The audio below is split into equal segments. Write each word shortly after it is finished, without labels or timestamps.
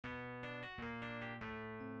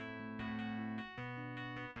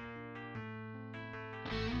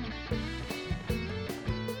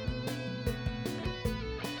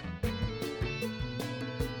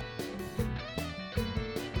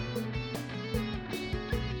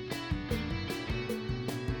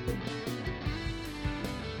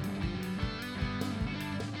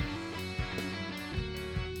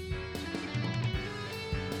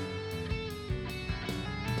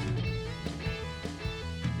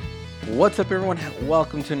What's up, everyone?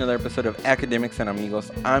 Welcome to another episode of Academics and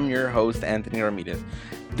Amigos. I'm your host, Anthony Ramirez.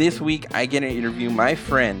 This week, I get to interview my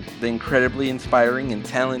friend, the incredibly inspiring and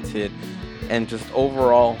talented and just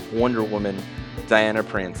overall Wonder Woman, Diana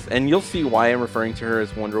Prince. And you'll see why I'm referring to her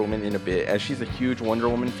as Wonder Woman in a bit, as she's a huge Wonder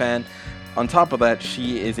Woman fan. On top of that,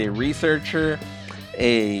 she is a researcher,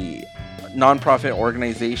 a nonprofit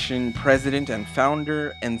organization president and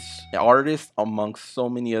founder, and artist, amongst so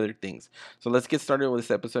many other things. So let's get started with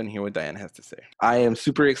this episode and hear what Diane has to say. I am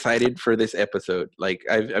super excited for this episode. Like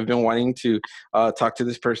I've been wanting to talk to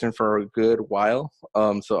this person for a good while.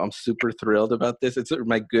 So I'm super thrilled about this. It's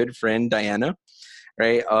my good friend Diana,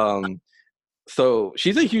 right? So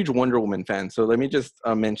she's a huge Wonder Woman fan. So let me just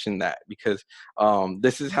mention that, because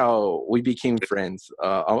this is how we became friends,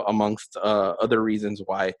 amongst other reasons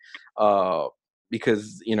why.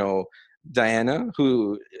 Because, Diana,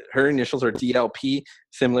 who her initials are DLP,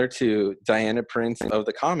 similar to Diana Prince of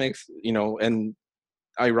the comics, and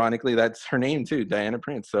ironically, that's her name too, Diana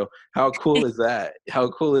Prince. So how cool is that? How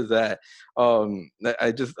cool is that?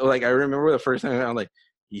 I just, like, I remember the first time I'm like,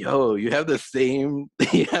 yo, you have the same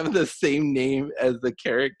you have the same name as the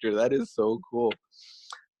character. That is so cool.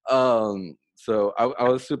 So I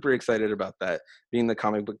was super excited about that, being the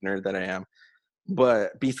comic book nerd that I am.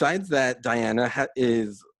 But besides that, Diana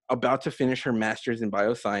is about to finish her master's in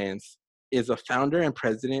bioscience, is a founder and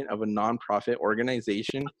president of a nonprofit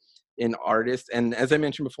organization, an artist, and as I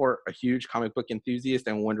mentioned before, a huge comic book enthusiast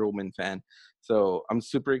and Wonder Woman fan. So I'm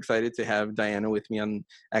super excited to have Diana with me on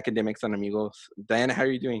Academics and Amigos. Diana, how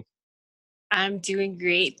are you doing? I'm doing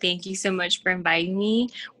great. Thank you so much for inviting me.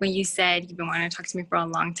 When you said you've been wanting to talk to me for a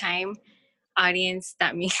long time, audience,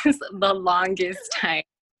 that means the longest time.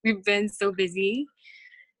 We've been so busy,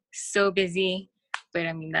 so busy. But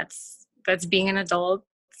I mean, that's being an adult.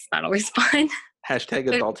 It's not always fun. Hashtag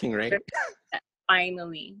But adulting, right?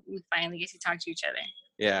 we finally get to talk to each other.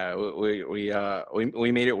 Yeah,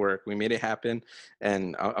 we made it work. We made it happen,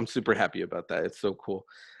 and I'm super happy about that. It's so cool.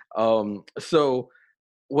 So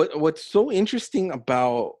what's so interesting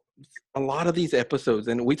about a lot of these episodes,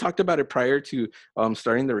 and we talked about it prior to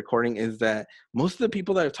starting the recording, is that most of the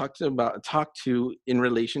people that I've talked to in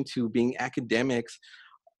relation to being academics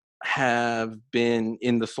have been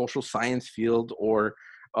in the social science field, or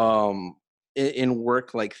in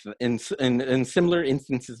work like in similar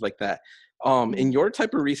instances like that. In your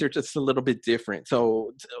type of research, it's a little bit different.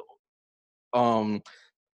 So um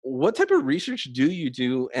what type of research do you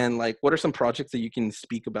do, and like what are some projects that you can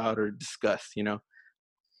speak about or discuss?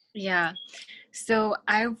 Yeah. So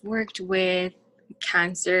I've worked with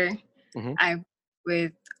cancer. Hmm. I've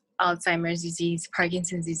with Alzheimer's disease,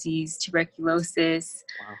 Parkinson's disease, tuberculosis,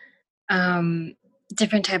 Wow. um,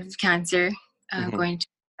 different types of cancer, Hmm. going to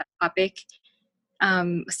that topic,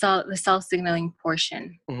 the cell signaling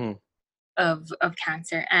portion Hmm. of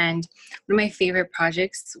cancer. And one of my favorite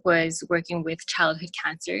projects was working with childhood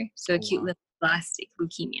cancer, so Oh, acute wow. lymphoblastic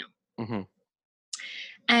leukemia. Hmm.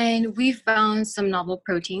 And we found some novel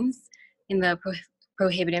proteins in the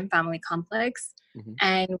prohibidin family complex, Hmm.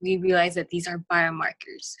 and we realized that these are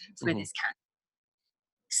biomarkers for Hmm. this cancer.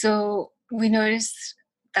 So we noticed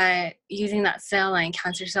that using that cell line,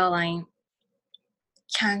 cancer cell line,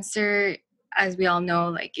 cancer, as we all know,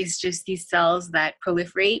 like, is just these cells that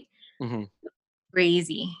proliferate Hmm.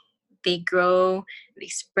 crazy. They grow, they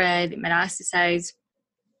spread, they metastasize.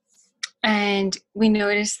 And we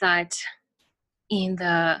noticed that in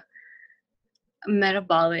the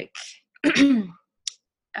metabolic,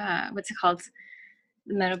 what's it called?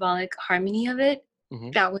 The metabolic harmony of it, Hmm.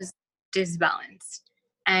 that was disbalanced.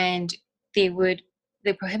 And they would,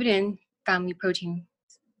 the prohibidin family protein,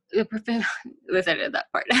 let's edit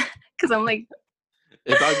that part. Because I'm like,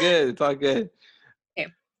 It's all good. It's all good.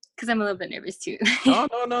 okay, because I'm a little bit nervous too.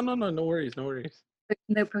 Oh, no worries, no worries.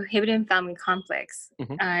 The prohibidin family complex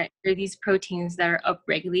Hmm. are these proteins that are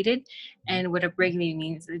upregulated. And what upregulated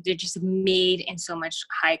means is they're just made in so much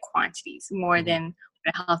high quantities, more Hmm. than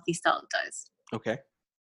what a healthy cell does. Okay.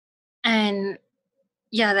 And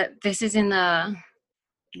yeah, that this is in the,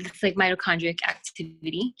 it's like mitochondrial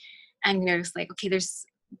activity. And we noticed, like, okay, there's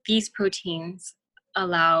these proteins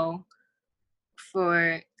allow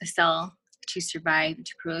for the cell to survive,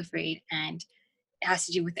 to proliferate, and it has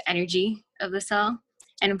to do with the energy of the cell.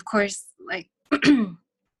 And of course, like,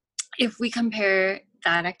 if we compare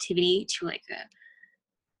that activity to like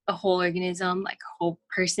a whole organism, like a whole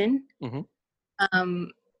person, Hmm.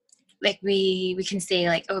 um, like we can say,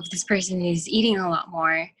 like, oh, if this person is eating a lot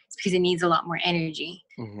more, it's because it needs a lot more energy.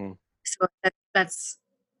 Hmm. So that's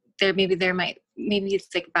there. Maybe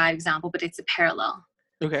it's like a bad example, but it's a parallel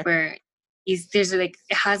Okay. where there's like,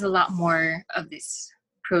 it has a lot more of this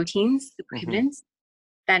proteins, the Mm-hmm. prohibitants,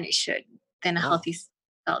 than it should, than a Oh, healthy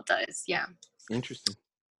cell does. Yeah. interesting.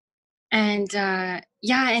 And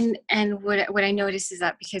and what I noticed is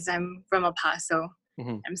that because I'm from El Paso,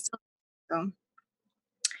 Mm-hmm. I'm still so,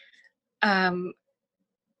 um,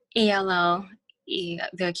 ALL,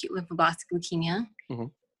 the acute lymphoblastic leukemia, Mm-hmm.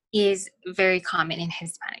 is very common in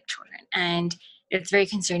Hispanic children, and it's very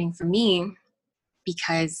concerning for me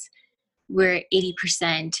because we're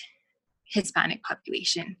 80% Hispanic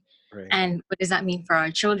population, Right. and what does that mean for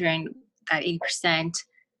our children? That 80%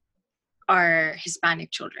 are Hispanic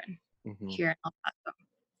children Mm-hmm. here in El Paso.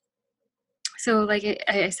 So, like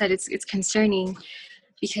I said, it's concerning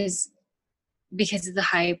because of the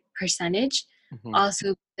high percentage, Mm-hmm.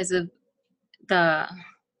 also because of the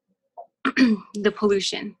the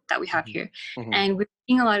pollution that we have here, Mm-hmm. and we're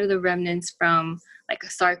seeing a lot of the remnants from like a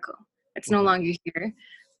sarco. It's no Mm-hmm. longer here,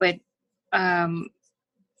 but um,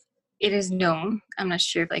 it is known. I'm not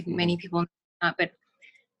sure if like Mm-hmm. many people know that, but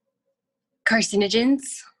carcinogens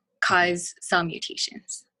Mm-hmm. cause cell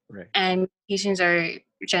mutations, Right. and mutations are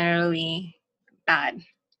generally bad.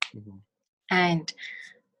 Mm-hmm. And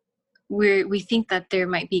we think that there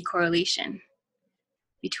might be correlation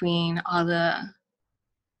between all the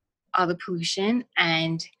pollution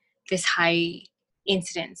and this high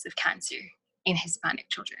incidence of cancer in Hispanic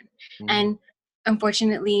children. Mm-hmm. And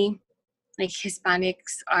unfortunately, like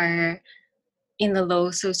Hispanics are in the low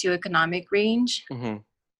socioeconomic range, Mm-hmm.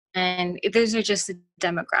 and those are just the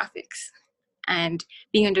demographics. And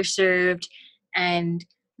being underserved and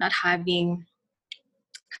not having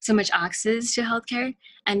so much access to healthcare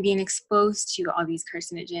and being exposed to all these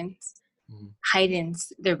carcinogens Mm-hmm.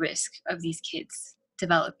 heightens the risk of these kids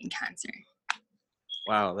developing cancer.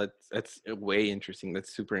 Wow, that's way interesting.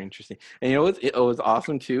 That's super interesting. And you know what's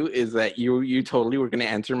awesome too is that you totally were going to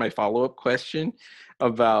answer my follow-up question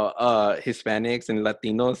about Hispanics and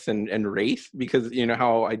Latinos and race, because you know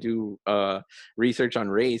how I do research on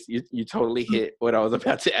race. You totally hit what I was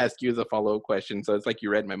about to ask you as a follow-up question. So it's like you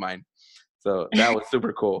read my mind. So that was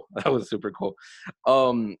super cool. That was super cool.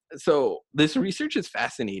 So this research is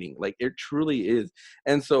fascinating. Like it truly is.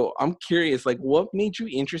 And so I'm curious, like what made you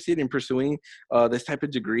interested in pursuing this type of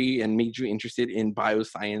degree and made you interested in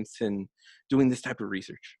bioscience and doing this type of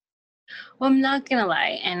research? Well, I'm not gonna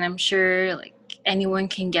lie, and I'm sure like anyone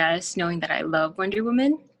can guess, knowing that I love Wonder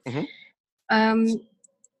Woman. Mm-hmm. Um,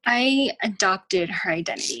 I adopted her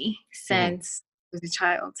identity Mm-hmm. since I was a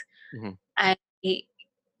child. Mm-hmm. I,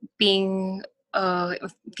 being a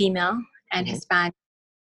female and Mm-hmm. Hispanic,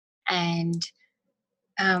 and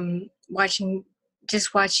watching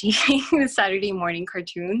watching the Saturday morning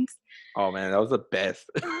cartoons. Oh man, that was the best.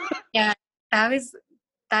 Yeah, that was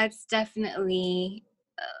that's definitely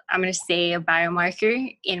I'm gonna say a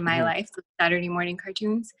biomarker in my Mm-hmm. life, the Saturday morning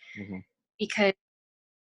cartoons, Mm-hmm. because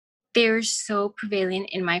they were so prevalent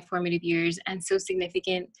in my formative years and so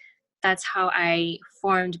significant. That's how I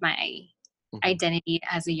formed my Mm-hmm. identity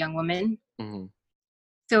as a young woman. Mm-hmm.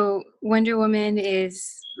 So Wonder Woman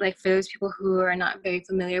is, like, for those people who are not very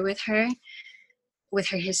familiar with her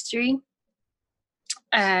history,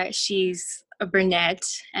 she's a brunette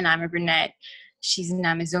and I'm a brunette. She's an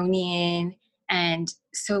Amazonian. And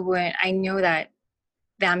so when I know that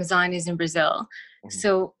the Amazon is in Brazil, Mm-hmm.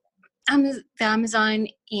 so the Amazon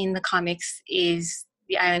in the comics is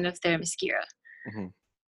the island of Themyscira,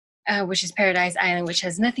 Mm-hmm. which is Paradise Island, which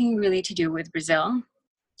has nothing really to do with Brazil.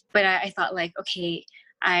 But I thought, like, okay,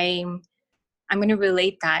 I'm I'm going to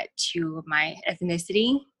relate that to my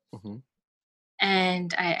ethnicity, Mm-hmm.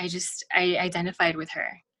 and I identified with her.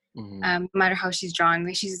 Mm-hmm. No matter how she's drawn,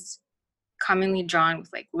 like she's commonly drawn with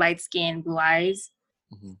like light skin, blue eyes,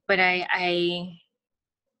 Mm-hmm. but I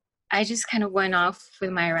just kind of went off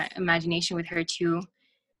with my imagination with her too,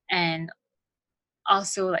 and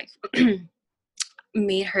also like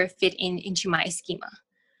made her fit into my schema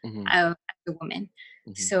Mm-hmm. of as a woman.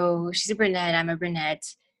 Mm-hmm. So she's a brunette, I'm a brunette,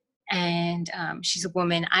 and she's a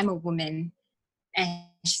woman, I'm a woman, and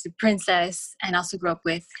she's a princess, and also grew up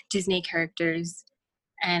with Disney characters.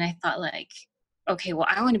 And I thought, like, okay, well,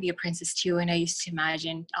 I want to be a princess too. And I used to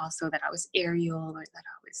imagine also that I was Ariel, or that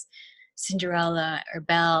I was Cinderella or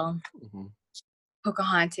Belle, Mm-hmm.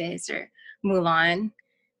 Pocahontas or Mulan.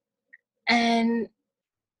 And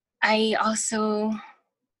I also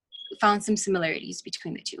found some similarities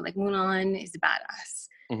between the two. Like Mulan is a badass,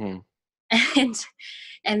 Mm-hmm.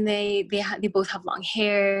 and they both have long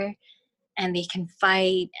hair and they can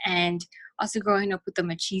fight. And also growing up with the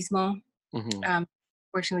machismo, Mm-hmm.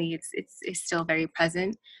 fortunately, it's still very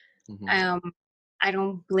present. Mm-hmm. Um, I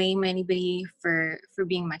don't blame anybody for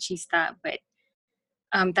being machista, but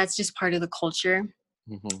that's just part of the culture.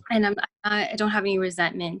 Mhm. And I don't have any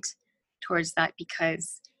resentment towards that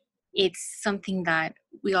because it's something that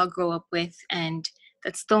we all grow up with, and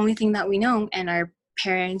that's the only thing that we know. And our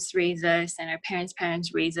parents raise us, and our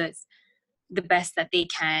parents' raise us the best that they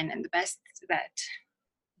can and the best that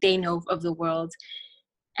they know of the world.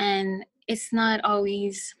 And it's not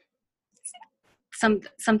always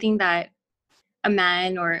something that a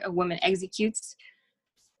man or a woman executes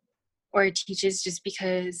or teaches just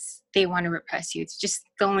because they want to repress you. It's just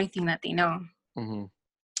the only thing that they know. Mhm.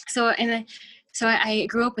 So I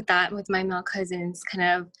grew up with that with my male cousins, kind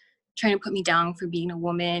of trying to put me down for being a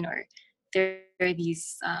woman, or there are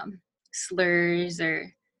these slurs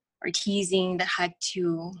or teasing that had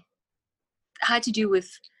to do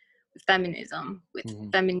with feminism, with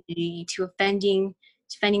Mhm. femininity, to defending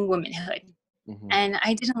womanhood. Mhm. And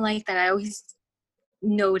I didn't like that. I always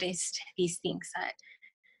noticed these things that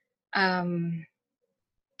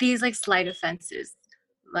these like slight offenses,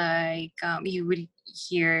 like you would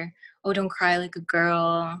hear, "Oh, don't cry like a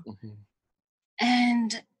girl," Mhm.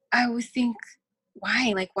 and I would think,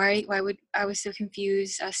 why? Like, why would I was so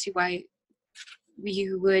confused as to why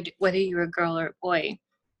you would, whether you were a girl or a boy,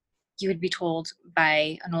 you would be told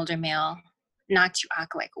by an older male not to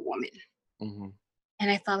act like a woman. Mhm. And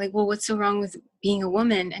I thought, like, well, what's so wrong with being a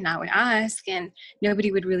woman? And I would ask, and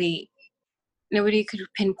nobody would really, nobody could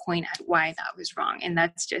pinpoint at why that was wrong. And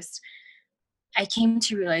that's just, I came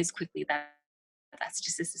to realize quickly that that's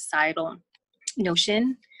just a societal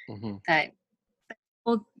notion Mhm. that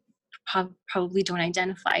people probably don't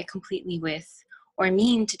identify completely with or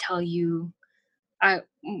mean to tell you.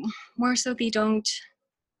 More so, they don't.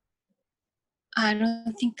 I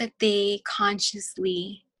don't think that they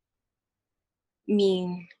consciously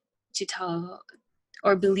mean to tell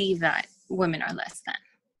or believe that women are less than.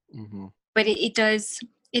 Mhm. But it does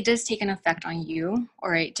take an effect on you,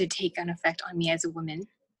 or it did take an effect on me as a woman,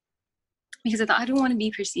 because I thought, I don't want to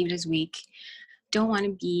be perceived as weak, don't want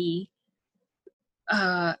to be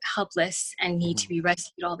helpless and need to Mhm. be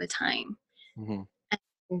rescued all the time. Mhm.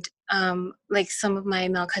 And like, some of my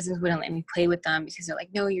male cousins wouldn't let me play with them because they're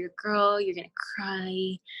like, no, you're a girl, you're gonna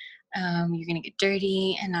cry, you're gonna get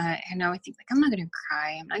dirty. And I would think, like, I'm not gonna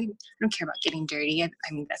cry, I don't care about getting dirty. I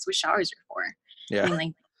mean, that's what showers are for. I Yeah. mean,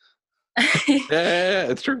 like, Yeah,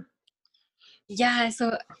 it's true. yeah.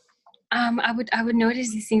 So I would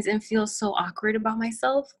notice these things and feel so awkward about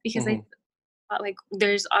myself because I Mhm. thought, like,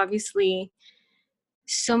 there's obviously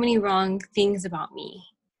so many wrong things about me,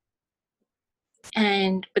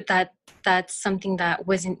 and but that's something that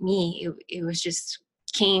wasn't me. It was just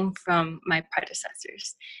came from my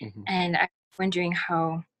predecessors. Mhm. And I'm wondering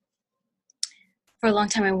how, for a long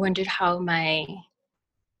time, I wondered how my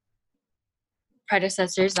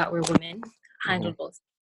predecessors that were women Mhm. handled both.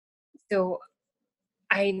 So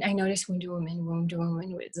I noticed Wonder Woman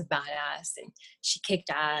was a badass, and she kicked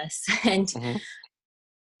ass, and Mhm.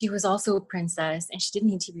 she was also a princess, and she didn't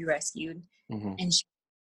need to be rescued, Mhm. and she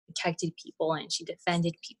protected people, and she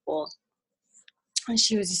defended people, and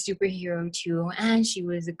she was a superhero too, and she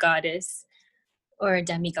was a goddess or a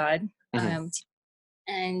demigod, Mhm.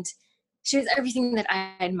 and she was everything that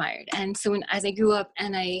I admired. And so as I grew up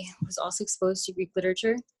and I was also exposed to Greek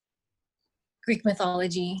literature, Greek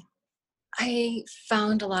mythology, I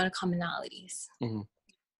found a lot of commonalities. Mhm.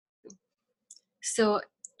 So,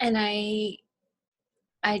 and I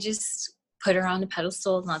just put her on a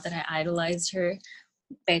pedestal. Not that I idolized her,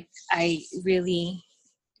 but I really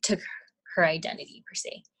took her identity per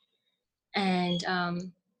se. And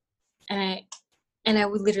and I and I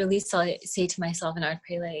would literally say to myself, and I would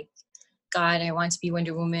pray, like, God, I want to be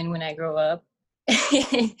Wonder Woman when I grow up.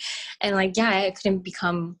 And, like, yeah, I couldn't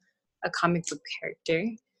become a comic book character,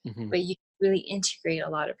 Mhm. but you really integrate a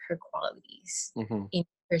lot of her qualities Mhm. in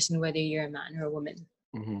a person, whether you're a man or a woman.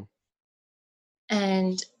 Mhm.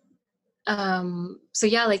 And so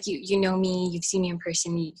yeah, like, you know me, you've seen me in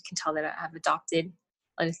person, you can tell that I have adopted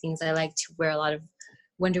a lot of things. I like to wear a lot of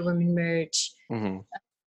Wonder Woman merch, Mhm.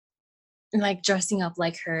 and like dressing up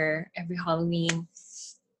like her every Halloween.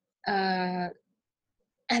 Uh,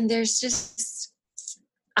 and there's just,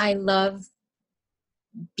 I love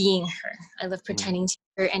being her. I love Mhm. pretending to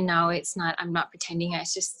be her. And now it's not, I'm not pretending.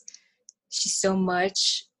 It's just, she's so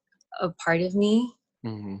much a part of me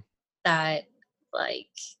Mhm. that,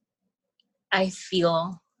 like, I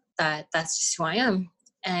feel that that's just who I am.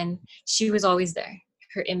 And she was always there.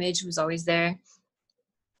 Her image was always there.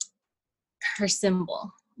 Her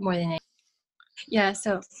symbol more than anything. Yeah.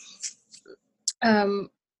 Um,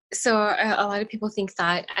 so a lot of people think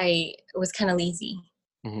that I was kind of lazy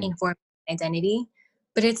Mhm. in forming my identity,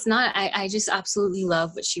 but it's not. I just absolutely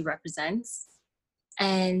love what she represents.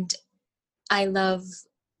 And I love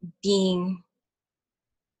being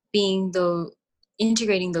though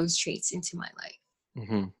integrating those traits into my life.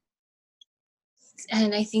 Mm-hmm.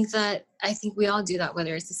 And I think we all do that,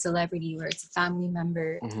 whether it's a celebrity or it's a family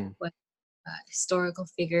member, Mm-hmm. what historical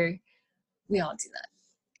figure, we all do that.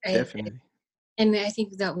 Definitely. And I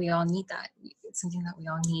think that we all need that. It's something that we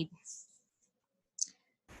all need.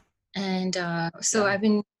 And so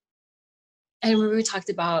Yeah. I remember we talked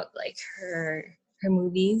about like her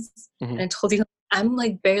movies, Mm-hmm. and I told you I'm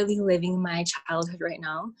like barely living my childhood right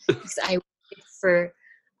now because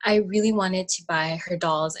I really wanted to buy her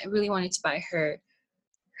dolls. I really wanted to buy her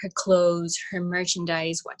clothes, her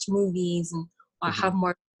merchandise, watch movies, and have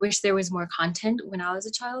more. Wish there was more content when I was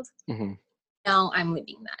a child. Mm-hmm. Now I'm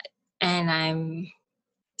living that, and I'm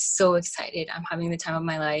so excited. I'm having the time of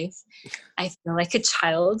my life. I feel like a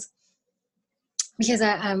child because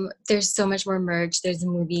there's so much more merch. There's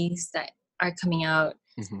movies that are coming out.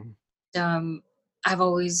 Mm-hmm. I've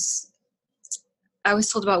always I was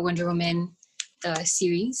told about Wonder Woman, the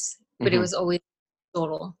series, but it Mm-hmm. was always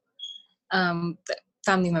total. The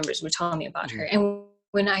family members would tell me about Mm-hmm. her, and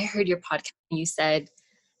when I heard your podcast, you said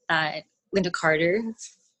that Linda Carter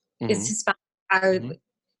is Hispanic. Mm-hmm.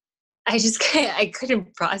 I just I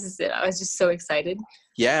couldn't process it. I was just so excited.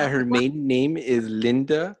 Yeah, her What? maiden name is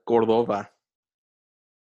Linda Cordova.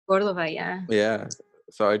 Cordova, yeah. Yeah.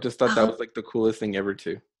 So I just thought that Oh, was like the coolest thing ever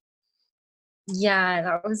too. yeah,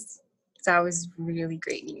 that was really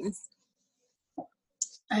great news.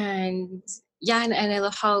 And yeah, and I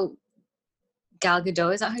love how Gal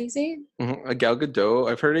Gadot, is that how you say it? Mm-hmm. Gal Gadot.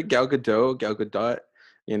 I've heard it Gal Gadot, Gal Gadot.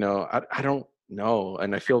 You know, I don't know.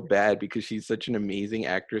 And I feel bad because she's such an amazing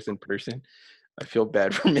actress in person. I feel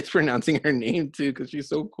bad for mispronouncing her name too because she's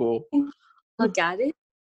so cool. Gal Gadot,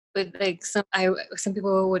 but like some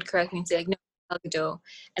people would correct me and say like no, Gal Gadot,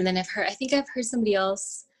 and then I think I've heard somebody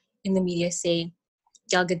else in the media say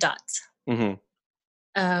Gal Gadot. Mm-hmm.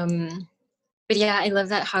 Um, but yeah, I love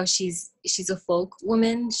that how she's a folk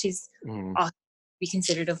woman. She's Mm-hmm. also be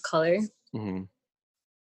considered of color, Mm-hmm.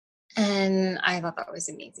 and I thought that was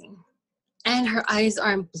amazing. And her eyes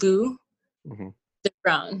aren't blue; Mm-hmm. they're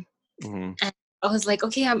brown. Mm-hmm. And I was like,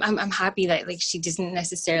 okay, I'm happy that like she doesn't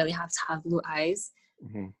necessarily have to have blue eyes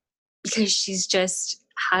Mm-hmm. because she's just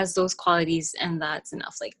has those qualities and that's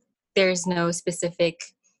enough. Like there's no specific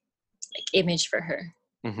like image for her.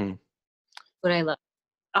 Mm-hmm. What I love.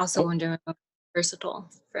 Also Oh, Wonder Woman versatile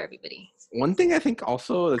for everybody. one thing I think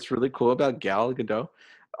also that's really cool about Gal Gadot,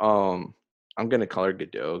 um, I'm gonna call her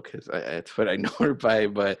Gadot because it's what I know her by,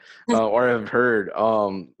 but or I've heard.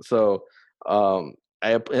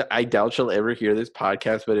 I doubt she'll ever hear this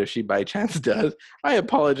podcast, but if she by chance does, I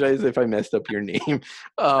apologize if I messed up your name.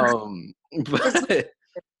 That's But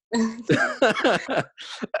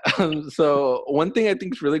so one thing I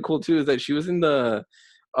think is really cool too is that she was in the.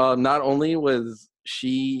 Not only was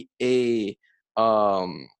she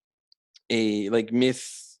um like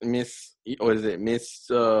Miss what is it Miss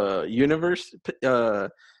Universe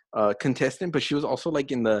contestant, but she was also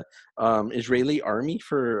like in the Israeli army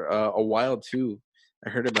for a while too. I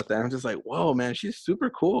heard about that. I'm just like, whoa, man, she's super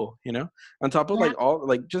cool, you know. On top of yeah. like all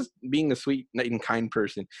like just being a sweet and kind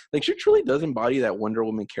person, like she truly does embody that Wonder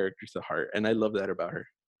Woman character to the heart, and I love that about her.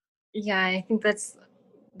 Yeah, I think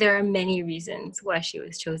there are many reasons why she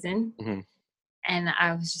was chosen. Hmm. And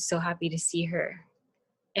I was just so happy to see her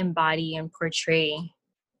embody and portray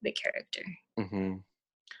the character. Hmm.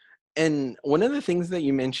 And one of the things that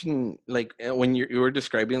you mentioned, like when you were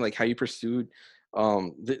describing like how you pursued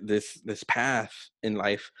this path in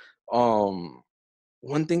life, um,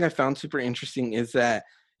 one thing I found super interesting is that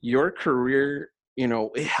your career, you know,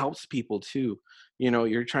 it helps people too. You know,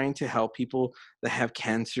 you're trying to help people that have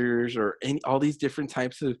cancers or all these different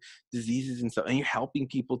types of diseases and stuff, and you're helping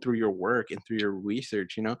people through your work and through your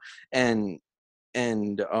research. You know, and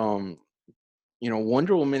and you know,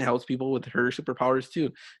 Wonder Woman helps people with her superpowers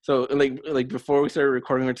too. So like before we started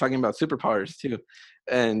recording, we are talking about superpowers too,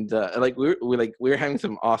 and like we were having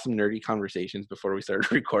some awesome nerdy conversations before we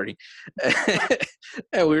started recording,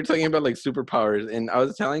 and we were talking about like superpowers, and I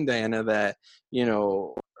was telling Diana that, you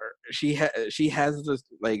know, she has this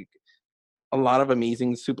like a lot of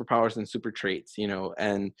amazing superpowers and super traits, you know,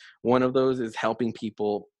 and one of those is helping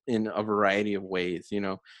people in a variety of ways. You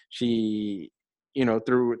know, she, you know,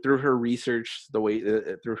 through her research,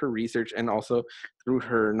 through her research, and also through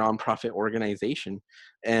her nonprofit organization,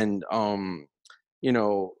 and you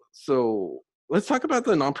know, so let's talk about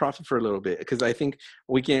the nonprofit for a little bit because I think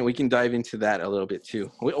we can dive into that a little bit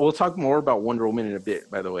too. We'll talk more about Wonder Woman in a bit,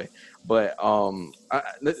 by the way, but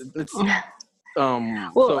let's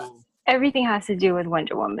Well, so. everything has to do with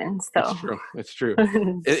Wonder Woman. It's So true. It's true.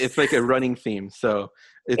 It's like a running theme. So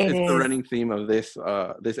it it's the is. running theme of this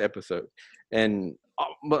episode. And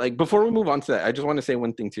but like before we move on to that, I just want to say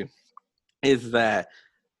one thing too, is that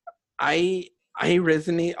I I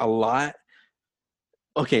resonate a lot.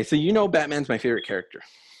 Okay, so Batman's my favorite character.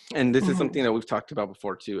 And this is Mhm. something that we've talked about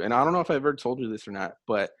before too. And I don't know if I've ever told you this or not,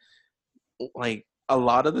 but like a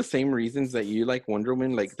lot of the same reasons that you like Wonder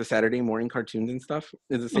Woman, like the Saturday morning cartoons and stuff,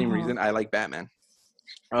 is the same Mhm. reason I like Batman.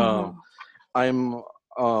 Um, Mhm.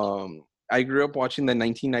 I'm I grew up watching the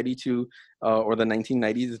 1992 or the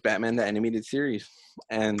 1990s Batman the animated series,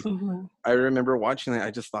 and Mhm. I remember watching it.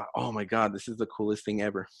 I just thought, oh my god, this is the coolest thing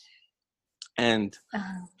ever. And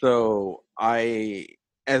Uh, so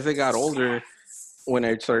as I got older, when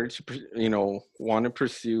I started to, want to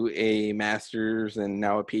pursue a master's and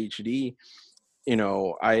now a PhD,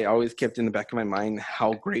 I always kept in the back of my mind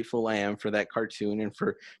how grateful I am for that cartoon and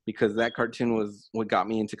because that cartoon was what got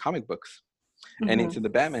me into comic books and mhm. into the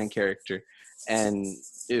Batman character. And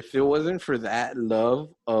if it wasn't for that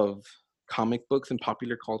love of comic books and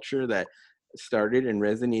popular culture that started and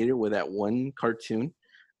resonated with that one cartoon,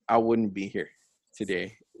 I wouldn't be here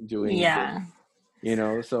today doing this.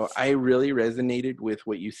 Yeah. So I really resonated with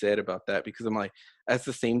what you said about that because I'm like, that's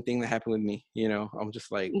the same thing that happened with me. I'm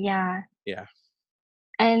just like, Yeah. yeah.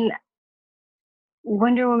 And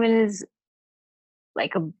Wonder Woman is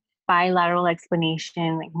like a bilateral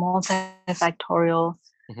explanation, like multifactorial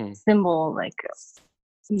Hmm. symbol. Like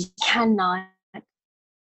you cannot,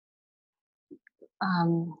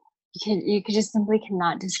 um, you could just simply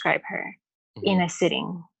cannot describe her Hmm. in a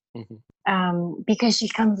sitting, Hmm. because she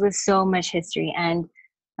comes with so much history. And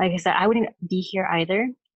like I said, I wouldn't be here either,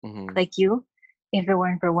 Hmm. like you, if it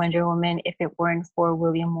weren't for Wonder Woman, if it weren't for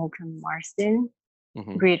William Moulton Marston, who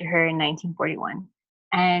Hmm. created her in 1941.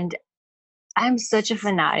 And I'm such a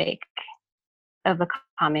fanatic of a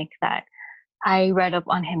comic that I read up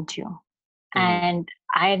on him too. Hmm. And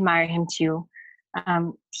I admire him too.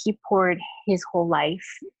 He poured his whole life,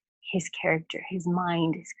 his character, his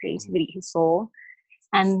mind, his creativity, his soul,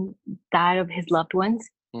 and that of his loved ones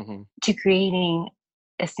Hmm. to creating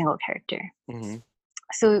a single character. Hmm.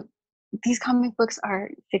 So these comic books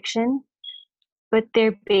are fiction, but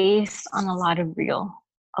they're based on a lot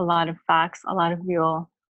of facts, a lot of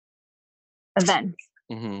real events.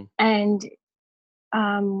 Hmm. And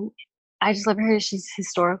um, I just love her. She's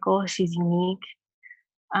historical, she's unique.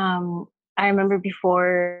 Um, I remember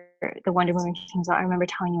before the Wonder Woman comes out, I remember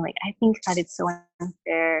telling you, like, I think that it's so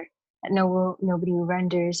unfair that nobody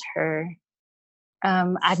renders her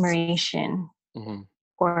admiration Hmm.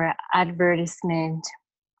 or advertisement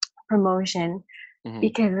promotion Hmm.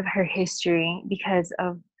 because of her history, because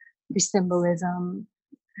of the symbolism,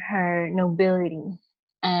 her nobility.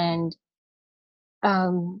 And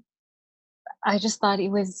um, I just thought it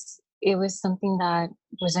was something that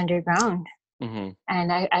was underground. Hmm.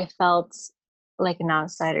 And I felt like an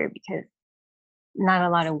outsider because not a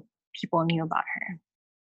lot of people knew about her.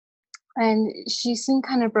 And she soon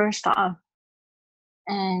kind of brushed off.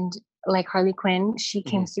 And like Harley Quinn, she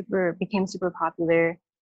Hmm. became super popular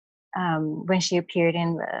when she appeared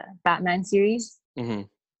in the Batman series. Hmm.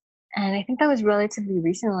 And I think that was relatively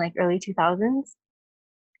recent, like early 2000s.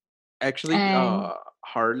 Actually, And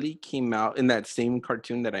Harley came out in that same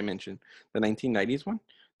cartoon that I mentioned, the 1990s one.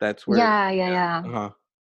 That's where, yeah, yeah, yeah. yeah. Uh-huh.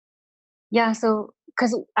 Yeah, so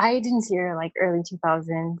because I didn't see her like early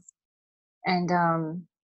 2000s. And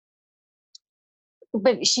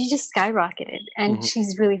but she just skyrocketed and Hmm.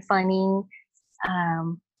 she's really funny.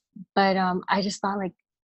 Um, but I just thought like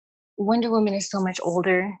Wonder Woman is so much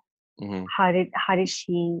older. Hmm. How did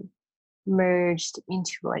she merged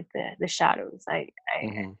into like the shadows? I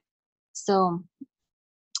Hmm. so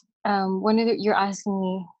you're asking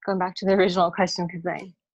me, going back to the original question because I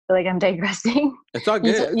feel like I'm digressing. It's all good.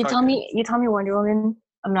 It's all good. You tell me Wonder Woman.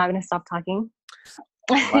 I'm not gonna stop talking.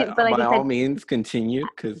 By But like by I all said, means, continue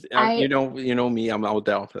because I you know me. I'm all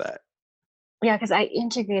down for that. yeah, because I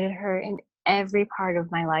integrated her in every part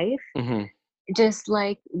of my life, Hmm. just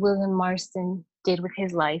like William Marston did with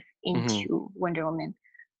his life Hmm. into Wonder Woman.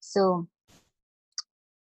 So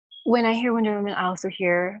when I hear Wonder Woman, I also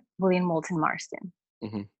hear William Moulton Marston.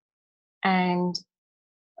 Hmm. And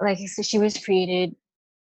like I said, she was created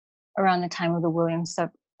around the time of the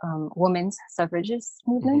women's suffragist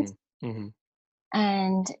movement. Hmm. Hmm.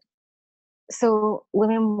 And so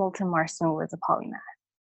William Moulton Marston was a polymath.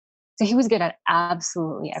 So he was good at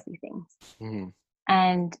absolutely everything. Hmm.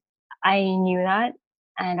 And I knew that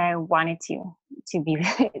and I wanted to be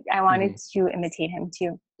I wanted Hmm. to imitate him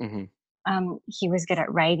too. Hmm. He was good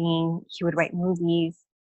at writing. He would write movies.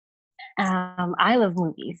 I love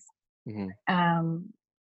movies. Mhm. Um,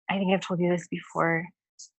 I think I've told you this before.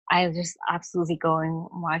 I just absolutely go and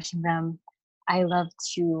watching them. I love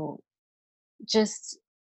to just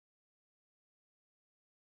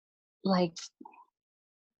like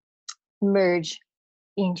merge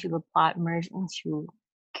into the plot, merge into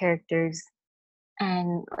characters,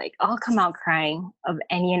 and like I'll come out crying of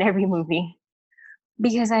any and every movie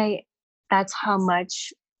because I that's how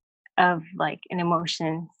much of like an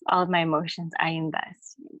emotion, all of my emotions I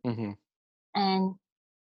invest. Mhm. And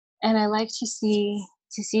and I like to see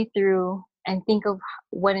through and think of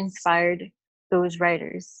what inspired those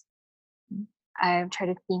writers. I try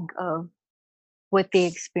to think of what they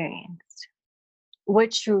experienced.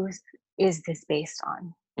 What truth is this based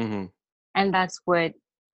on? Mhm. And that's what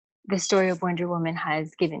the story of Wonder Woman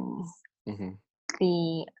has given me. Mhm.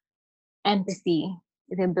 The empathy,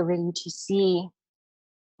 the ability to see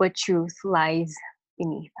what truth lies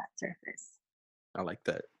beneath that surface. I like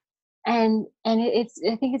that. It's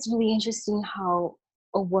I think it's really interesting how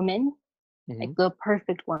a woman, like Mhm. the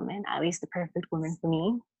perfect woman, at least the perfect woman for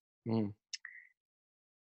me, Mhm.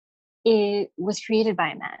 it was created by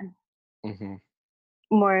a man Mhm.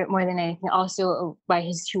 more than anything. Also by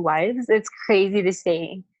his two wives. It's crazy to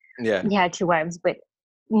say Yeah. he had two wives, but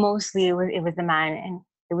mostly it was a man, and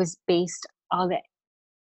it was based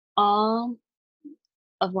all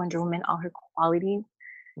of Wonder Woman, all her qualities,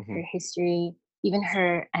 her Mhm. history, even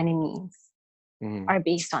her enemies Mhm. are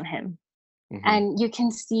based on him. Mhm. And you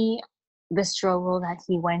can see the struggle that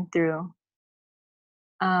he went through,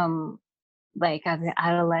 um, like as an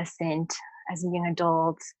adolescent, as a young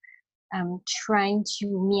adult, trying to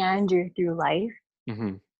meander through life,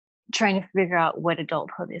 Mhm. trying to figure out what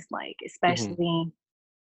adulthood is like, Mhm. especially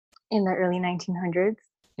in the early 1900s,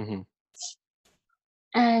 Mhm.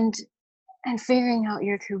 and figuring out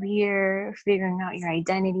your career, figuring out your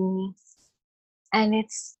identity, and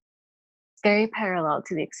it's very parallel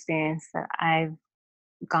to the experience that I've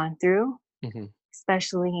gone through, Mhm.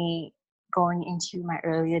 especially going into my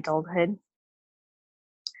early adulthood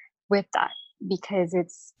with that, because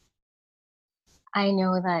it's I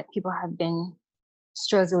know that people have been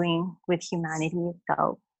struggling with humanity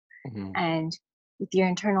itself Mhm. and with your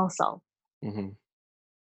internal self Mhm.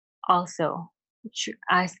 also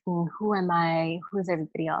asking who am I, who's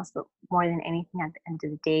everybody else, but more than anything at the end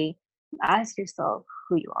of the day, ask yourself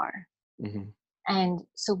who you are. Mhm. And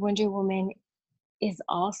so Wonder Woman is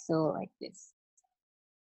also like this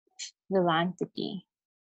philanthropy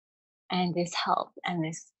and this help and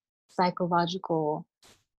this psychological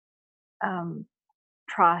um,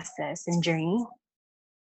 process and journey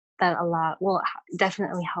that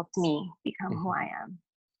definitely helped me become who Mhm. I am.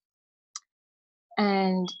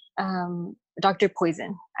 And Dr.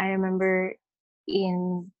 Poison, I remember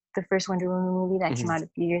in the first Wonder Woman movie that came Mhm. out a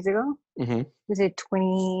few years ago. Mhm. Was it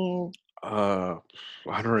 20? Uh,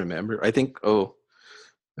 I don't remember. I think. Oh,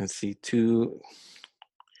 let's see. Two.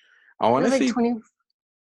 I It want was to like say. 20,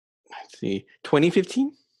 Let's see.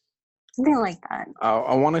 2015. something like that.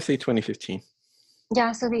 I want to say 2015.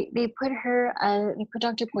 Yeah, so they put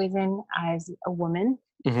Dr. Poison as a woman,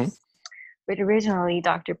 Mhm. but originally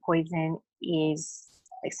Dr. Poison is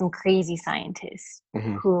like some crazy scientist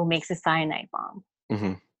Mhm. who makes a cyanide bomb.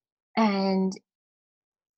 Mhm. And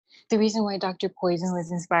the reason why Dr. Poison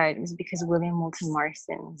was inspired was because William Moulton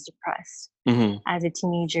Marston was depressed Mhm. as a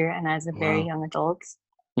teenager and as a very Wow. young adult.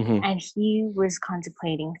 Mhm. And he was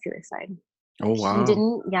contemplating suicide. Oh He wow.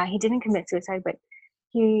 didn't, yeah, he didn't commit suicide, but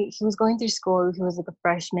he was going through school. He was like a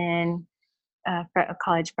freshman, a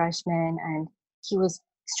college freshman, and he was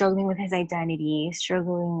struggling with his identity,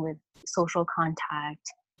 struggling with social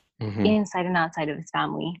contact Mhm. inside and outside of his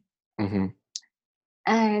family. Mhm.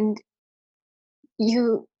 And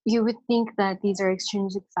you would think that these are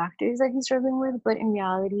extrinsic factors that he's struggling with, but in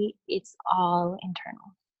reality, it's all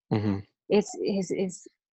internal. Mhm. It's his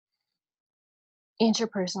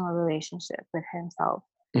interpersonal relationship with himself.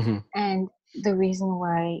 Mhm. And the reason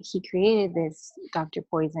why he created this Dr.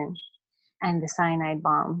 Poison and the cyanide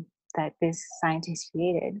bomb that this scientist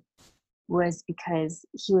created was because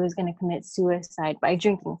he was going to commit suicide by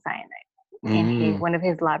drinking cyanide in Mm. one of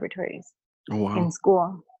his laboratories Oh in wow.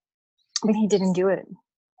 school. But he didn't do it.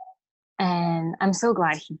 And I'm so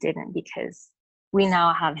glad he didn't because we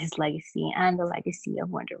now have his legacy and the legacy of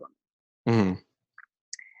Wonder Woman. Mhm.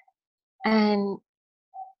 And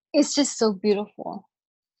it's just so beautiful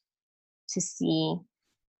to see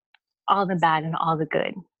all the bad and all the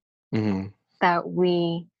good Mhm. that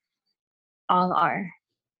we all are,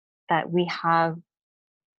 that we have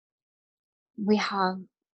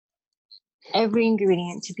every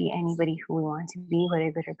ingredient to be anybody who we want to be,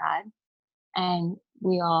 whether good or bad. And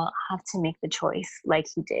we all have to make the choice like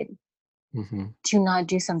he did Mm-hmm. to not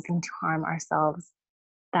do something to harm ourselves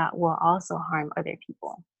that will also harm other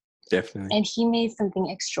people. Definitely. And he made something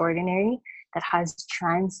extraordinary that has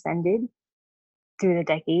transcended through the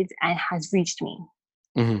decades and has reached me.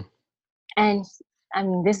 Mm-hmm. And I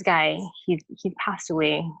mean, this guy, he passed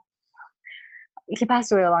away. He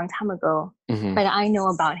passed away a long time ago, Mm-hmm. but I know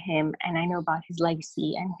about him, and I know about his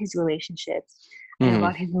legacy and his relationships. I know Mm-hmm.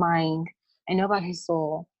 about his mind. I know about his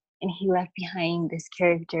soul. And he left behind this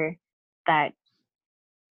character that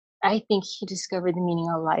I think he discovered the meaning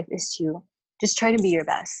of life is to just try to be your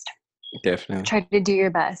best. Definitely. Try to do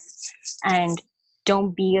your best. And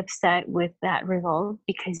don't be upset with that result,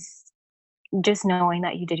 because just knowing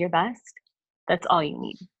that you did your best, that's all you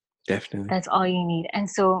need. Definitely. That's all you need. And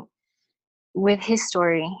so with his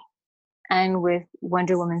story and with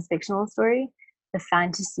Wonder Woman's fictional story, the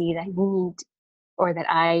fantasy that you need, or that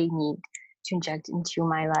I need to inject into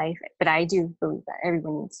my life, but I do believe that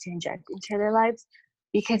everyone needs to inject into their lives,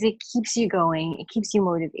 because it keeps you going, it keeps you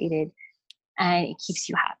motivated, and it keeps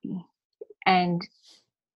you happy. And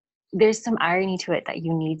there's some irony to it that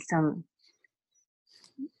you need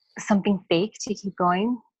something fake to keep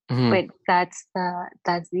going, Mm-hmm. but that's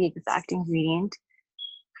the exact ingredient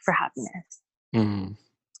for happiness. Mm-hmm.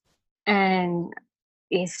 And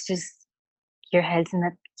it's just your head's in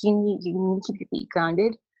the you need to keep your feet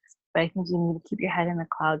grounded, but I think you need to keep your head in the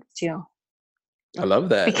clouds too. I love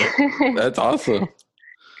that. That's awesome.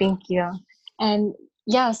 Thank you. And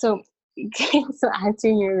yeah, so so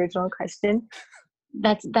answering your original question,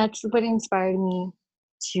 that's what inspired me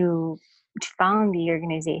to found the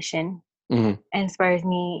organization. Mm-hmm. And inspires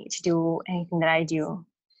me to do anything that I do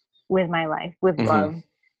with my life, with Mm-hmm. love,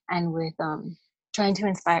 and with trying to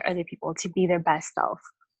inspire other people to be their best self.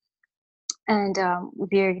 And with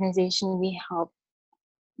the organization, we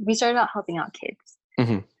started out helping out kids,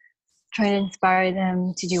 Mm-hmm. trying to inspire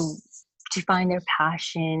them to find their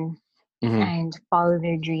passion Mm-hmm. and follow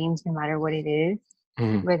their dreams, no matter what it is,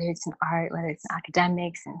 Mm-hmm. whether it's in art, whether it's in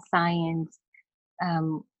academics and science,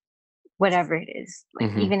 whatever it is.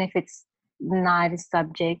 Like Mm-hmm. even if it's not a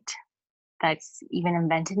subject that's even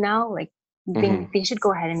invented now, like Mm-hmm. they should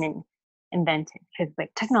go ahead and invent it, because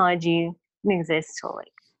like technology didn't exist till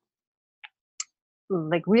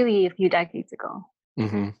like really a few decades ago.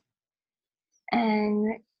 Mm-hmm.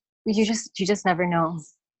 And you just never know.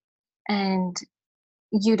 And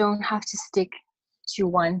you don't have to stick to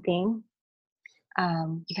one thing.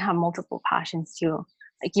 You can have multiple passions too,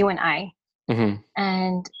 like you and I. Mm-hmm.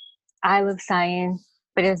 And I love science,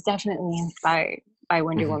 but it was definitely inspired by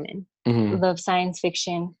Wonder Mm-hmm. Woman. Mm-hmm. Love science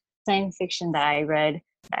fiction that I read,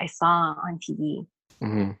 that I saw on TV.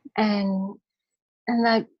 Mm-hmm. and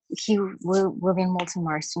that William Moulton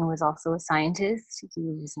Marston was also a scientist. He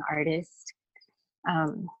was an artist.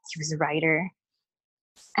 He was a writer,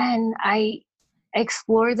 and I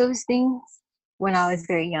explored those things when I was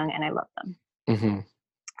very young, and I loved them. Mm-hmm.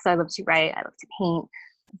 So I love to write, I love to paint,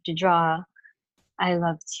 I love to draw, I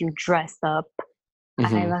love to dress up. I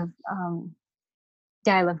Mm-hmm. love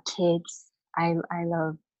I love kids. I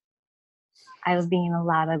love being in a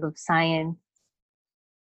lab. I love science.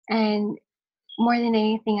 And more than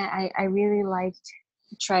anything, I really liked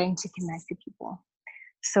trying to connect to people.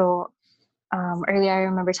 So earlier, I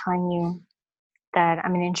remember telling you that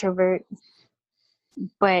I'm an introvert,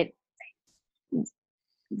 but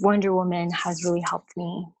Wonder Woman has really helped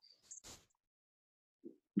me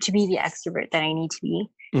to be the extrovert that I need to be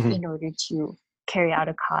Mm-hmm. in order to carry out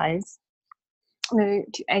a cause, in order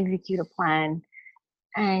to execute a plan.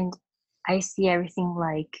 And I see everything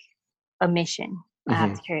like a mission I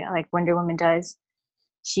have Mm-hmm. to carry out, like Wonder Woman does.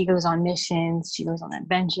 She goes on missions, she goes on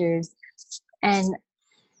adventures, and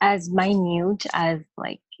as minute as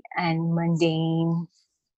like and mundane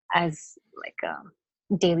as like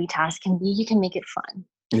a daily task can be, you can make it fun.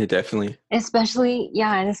 Yeah, definitely. Especially,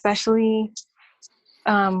 yeah, and especially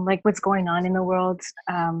like what's going on in the world.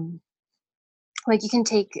 Like you can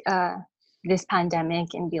take this pandemic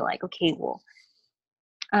and be like, okay, well,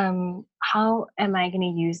 how am I going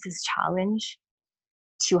to use this challenge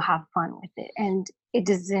to have fun with it? And it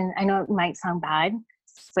doesn't. I know it might sound bad,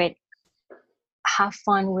 but have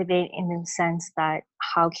fun with it in the sense that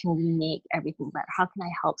how can we make everything better? How can I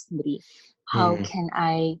help somebody? How Mm-hmm. can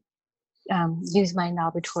I use my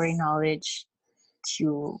laboratory knowledge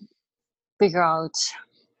to figure out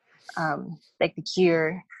like the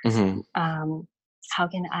cure? Mm-hmm. How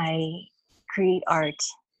can I create art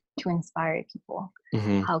to inspire people?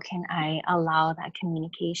 Mm-hmm. How can I allow that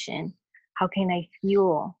communication? How can I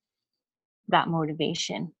fuel that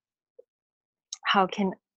motivation? How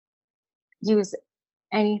can use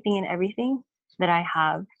anything and everything that I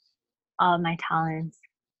have, all of my talents,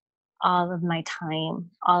 all of my time,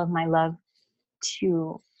 all of my love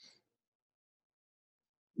to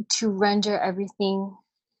render everything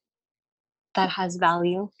that has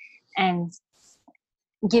value and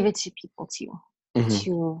give it to people too. Mm-hmm.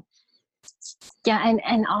 To yeah,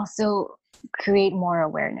 and also create more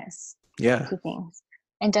awareness Yeah. to things,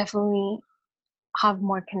 and definitely have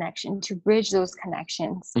more connection to bridge those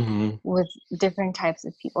connections Mm-hmm. with different types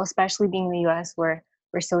of people, especially being in the US where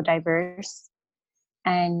we're so diverse,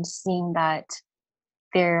 and seeing that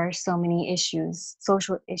there are so many issues,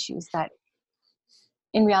 social issues, that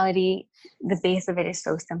in reality, the base of it is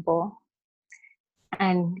so simple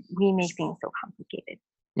and we make things so complicated.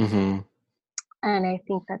 Mm-hmm. And I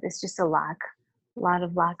think that there's just a lot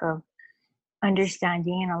of lack of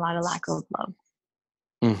understanding and a lot of lack of love.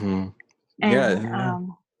 Mm-hmm. And Yeah.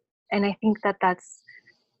 and I think that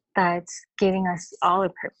that's giving us all a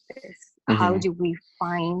purpose. How Mm-hmm. do we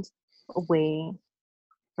find a way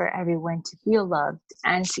for everyone to feel loved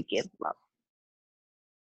and to give love?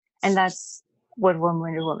 And that's what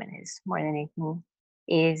Wonder Woman is more than anything.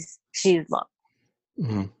 Is she's love.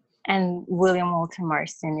 Mm-hmm. And William Walter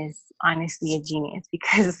Marston is honestly a genius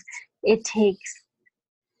because it takes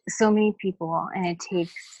so many people and it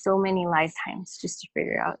takes so many lifetimes just to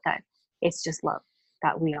figure out that it's just love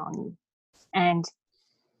that we all need. And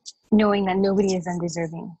knowing that nobody is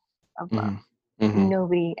undeserving of love. Mm-hmm. Mm-hmm.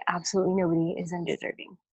 Nobody, absolutely nobody is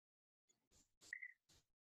undeserving.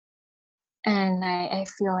 And I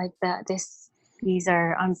feel like that these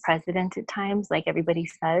are unprecedented times, like everybody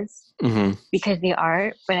says, Mm-hmm. because they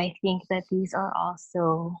are. But I think that these are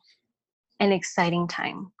also an exciting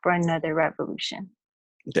time for another revolution.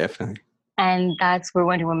 Definitely. And that's where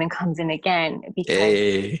Wonder Woman comes in again, because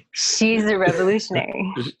Hey. she's a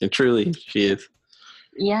revolutionary. Truly, she is.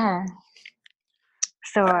 Yeah.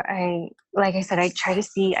 So like I said, I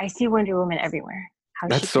see Wonder Woman everywhere. How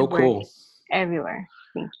That's she so could work cool. everywhere.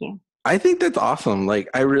 Thank you. I think that's awesome. Like,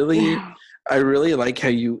 I really like how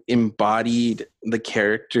you embodied the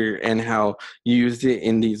character and how you used it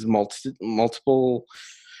in these multiple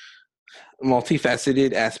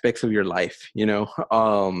multifaceted aspects of your life, you know.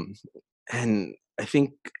 And I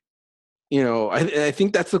think, you know, I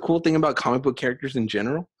think that's the cool thing about comic book characters in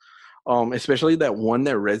general, especially that one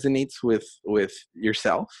that resonates with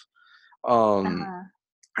yourself. um Uh-huh.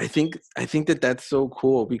 I think that that's so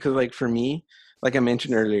cool because, like, for me, like I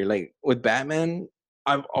mentioned earlier, like with Batman,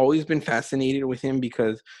 I've always been fascinated with him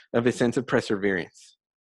because of his sense of perseverance.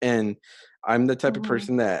 And I'm the type of Mm-hmm.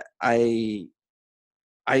 person that I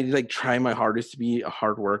like try my hardest to be a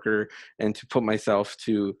hard worker and to put myself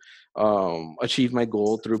to achieve my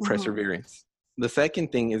goal through Mm-hmm. perseverance. The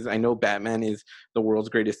second thing is I know Batman is the world's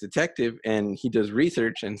greatest detective and he does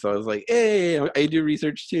research, and so I was like, hey, I do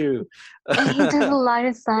research too. And he does a lot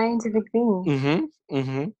of scientific things. Mhm,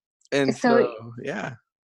 mhm. And So so, yeah.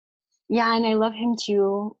 yeah, and I love him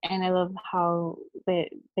too. And I love how the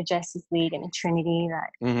Justice League and the Trinity that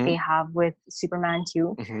they Mhm, have with Superman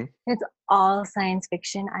too. mhm, It's all science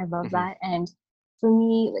fiction. I love mhm, that. And for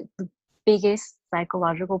me, like the biggest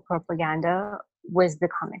psychological propaganda was the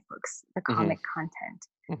comic books, the mhm, comic content.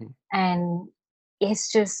 mhm, And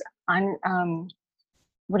it's just on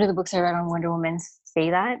one of the books I read on Wonder Woman say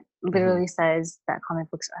that mhm. literally says that comic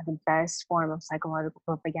books are the best form of psychological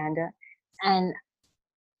propaganda. And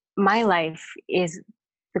my life is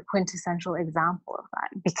the quintessential example of that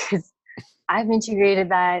because I've integrated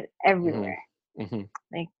that Mhm, everywhere. mhm.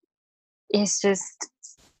 Like it's just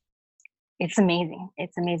it's amazing.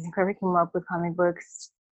 It's amazing. Whoever came up with comic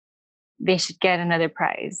books, they should get another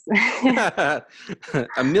prize.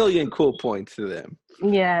 A million cool points to them.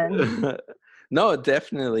 Yeah. No,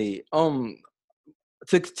 definitely.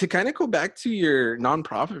 To kind of go back to your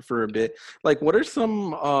nonprofit for a bit, like what are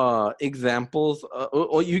some examples?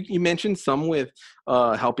 Well, you mentioned some with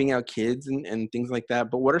helping out kids and things like that,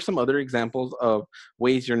 but what are some other examples of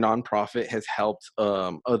ways your nonprofit has helped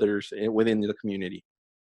others within the community?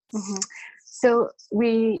 hmm So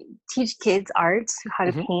we teach kids art, how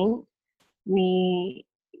to Hmm. paint. We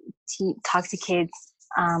talk to kids,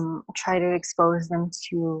 try to expose them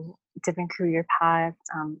to different career paths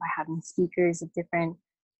by having speakers of different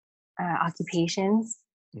occupations,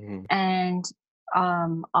 Hmm. and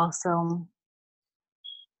also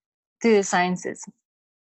through the sciences,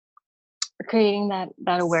 creating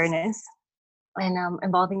that awareness and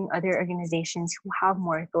involving other organizations who have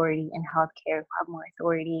more authority in healthcare, who have more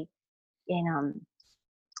authority in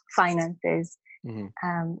finances, Hmm.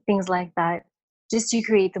 things like that, just to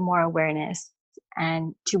create the more awareness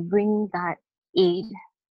and to bring that aid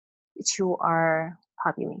to our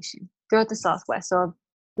population throughout the Southwest. So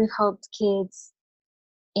we've helped kids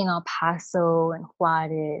in El Paso and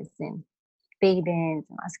Juarez and Badens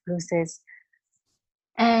and Las Cruces.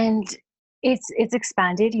 And it's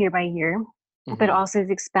expanded year by year, but Mm-hmm. also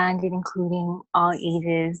it's expanded including all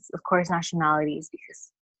ages, of course, nationalities,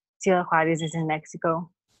 because Ciudad Juarez is in Mexico.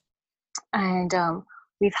 And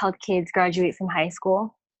we've helped kids graduate from high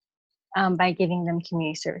school by giving them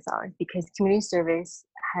community service hours, because community service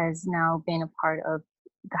has now been a part of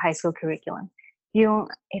the high school curriculum.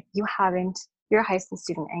 If you haven't, you're a high school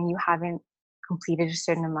student and you haven't completed a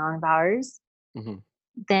certain amount of hours, Mm-hmm.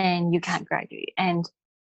 then you can't graduate. And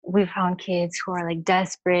we've found kids who are like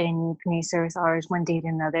desperate and need community service hours one day to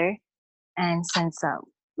another. And since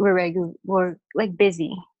we're like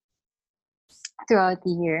busy throughout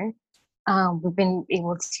the year, we've been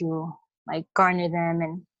able to like garner them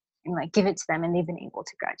and like give it to them, and they've been able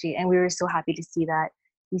to graduate. And we were so happy to see that.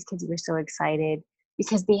 These kids were so excited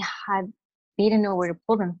because they didn't know where to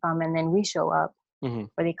pull them from, and then we show up Mm-hmm.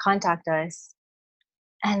 or they contact us,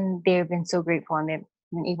 and they've been so grateful, and they've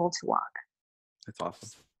been able to walk. That's awesome.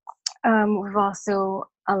 We've also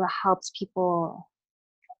helped people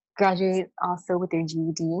graduate also with their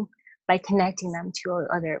GED by connecting them to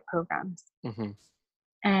other programs. Mm-hmm.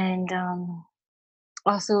 And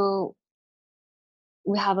also,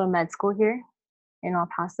 we have a med school here in El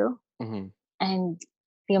Paso, Mm-hmm. and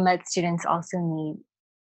the med students also need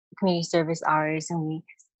community service hours, and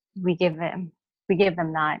we give them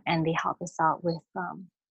that, and they help us out with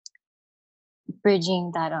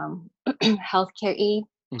bridging that healthcare aid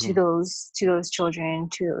Mm-hmm. to those children,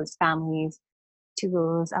 to those families, to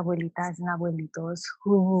those abuelitas and abuelitos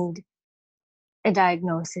who need a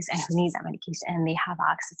diagnosis and who need that medication, and they have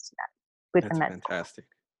access to that with the That's med school. fantastic.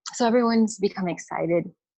 So everyone's become excited,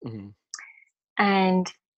 Mm-hmm.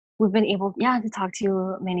 and we've been able, to talk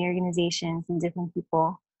to many organizations and different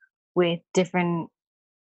people with different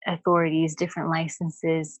authorities, different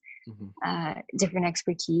licenses, Mm-hmm. different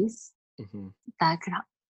expertise Mm-hmm. that could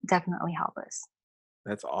definitely help us.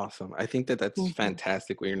 That's awesome. I think that that's Mm-hmm.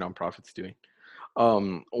 fantastic what your nonprofit's doing.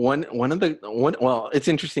 Well, it's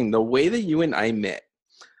interesting the way that you and I met.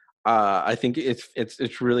 I think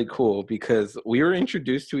it's really cool because we were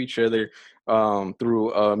introduced to each other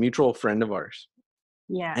through a mutual friend of ours,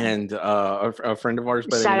 Yeah. and a friend of ours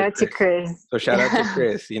by the Shout name of out to Chris. Chris. So shout out to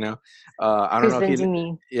Chris. I don't Chris know if and you.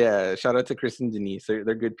 Denise. Yeah, shout out to Chris and Denise.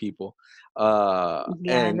 They're good people, Yeah,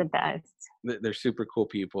 and the best. they're super cool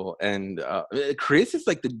people. And Chris is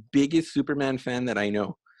like the biggest Superman fan that I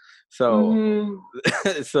know. So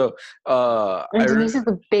Mm-hmm. so And Denise is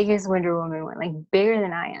the biggest Wonder Woman one, like bigger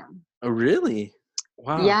than I am. oh, really?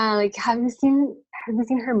 Wow. Yeah, like have you seen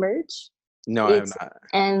her merch? No, I have It's not.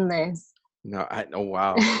 endless. No, oh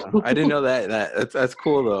wow. No, I didn't know that. That's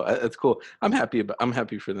cool though. That's cool. I'm happy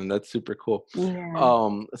for them. That's super cool. Yeah.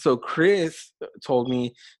 So Chris told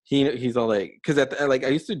me he's all like, because like I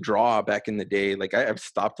used to draw back in the day. Like I've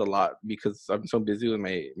stopped a lot because I'm so busy with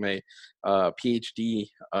my PhD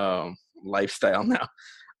lifestyle now.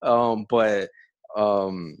 But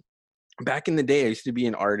um back in the day, I used to be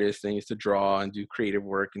an artist and I used to draw and do creative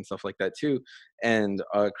work and stuff like that too. And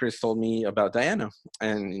Chris told me about Diana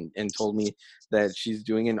and told me that she's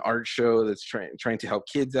doing an art show that's trying to help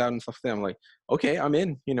kids out and stuff like that. I'm like, okay, I'm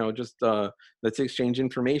in. Just let's exchange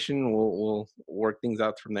information. We'll work things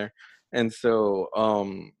out from there. And so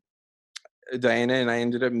Diana and I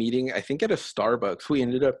ended up meeting, I think at a Starbucks. We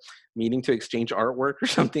ended up meeting to exchange artwork or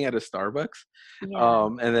something at a Starbucks. Yeah.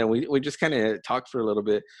 And then we just kind of talked for a little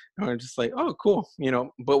bit and we're just like, oh, cool.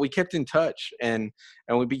 But we kept in touch and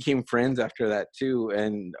we became friends after that too.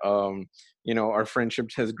 And, our friendship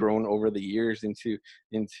has grown over the years into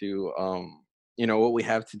what we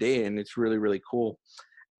have today. And it's really, really cool.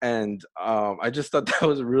 And I just thought that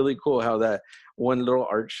was really cool how that one little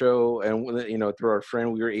art show and through our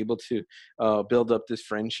friend we were able to build up this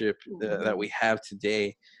friendship that we have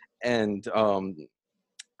today. And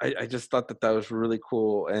I just thought that was really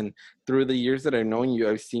cool. And through the years that I've known you,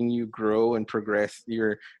 I've seen you grow and progress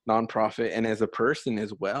your nonprofit and as a person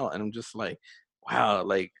as well. And I'm just like, wow,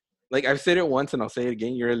 like I've said it once and I'll say it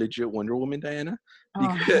again, you're a legit Wonder Woman, Diana,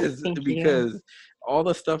 Oh, because thank you. because all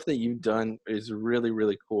the stuff that you've done is really,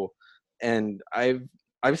 really cool. And I've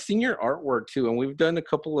seen your artwork too, and we've done a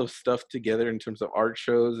couple of stuff together in terms of art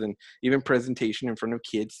shows and even presentation in front of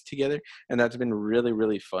kids together, and that's been really,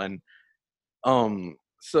 really fun.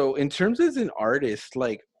 So in terms as an artist,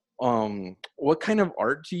 like what kind of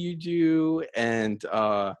art do you do, and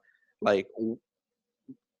like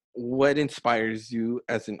what inspires you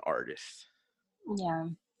as an artist, Yeah.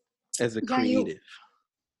 as a Yeah, creative?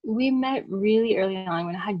 we met really early on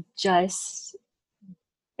when I had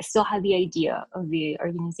still had the idea of the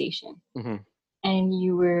organization. Mhm. and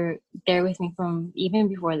you were there with me from even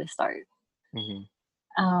before the start.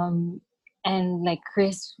 Mm-hmm. And like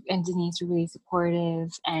Chris and Denise were really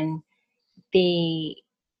supportive, and they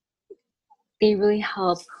really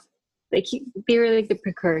helped. Like they were like the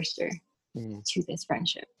precursor Mm-hmm. to this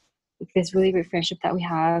friendship, like this really great friendship that we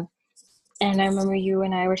have. And I remember you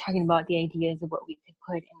and I were talking about the ideas of what we could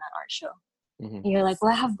put in that art show. Mm-hmm. And you're like,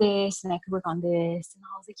 well, I have this and I could work on this. And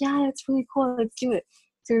I was like, yeah, that's really cool. Let's do it.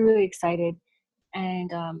 So we were really excited.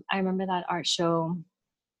 And I remember that art show.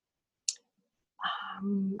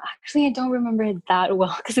 Actually, I don't remember it that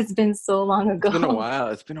well because it's been so long ago. It's been a while.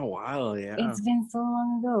 It's been a while. Yeah. It's been so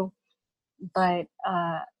long ago. But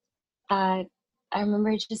that I remember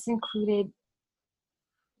it just included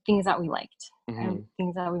things that we liked and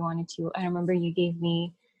things that we wanted to. I remember you gave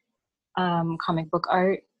me comic book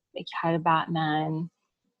art. Like you had a Batman.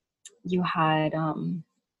 You had I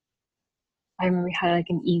remember you had like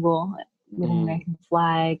an eagle with an American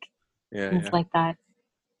flag, things like that.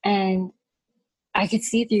 And I could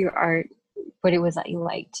see through your art what it was that you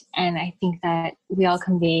liked. And I think that we all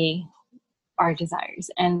convey our desires.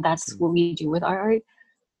 And that's what we do with our art.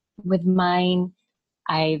 With mine,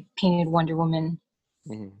 I painted Wonder Woman.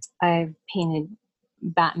 I've painted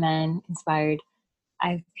Batman inspired.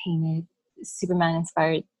 I've painted Superman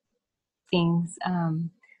inspired things. I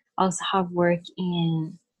also have work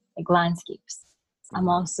in like landscapes. I'm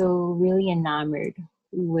also really enamored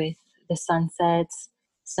with the sunsets,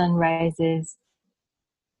 sunrises,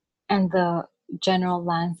 and the general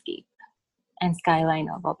landscape and skyline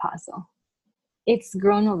of El Paso. It's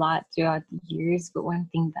grown a lot throughout the years, but one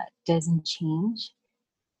thing that doesn't change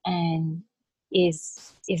and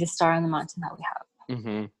is a star on the mountain that we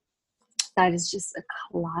have. That is just a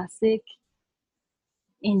classic,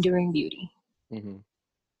 enduring beauty.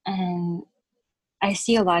 And I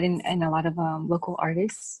see a lot in a lot of local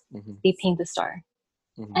artists. They paint the star,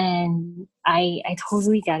 and I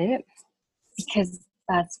totally get it because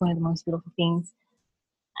that's one of the most beautiful things,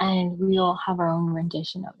 and we all have our own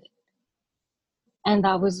rendition of it. And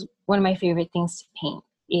that was one of my favorite things to paint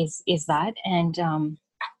is that. And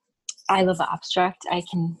I love abstract. I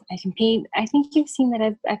can paint. I think you've seen that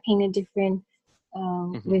I've painted different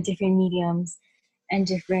with different mediums and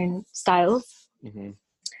different styles.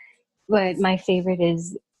 But my favorite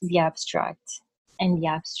is the abstract and the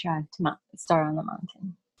abstract star on the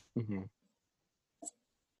mountain.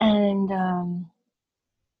 And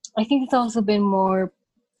I think it's also been more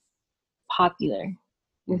popular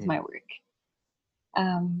with my work.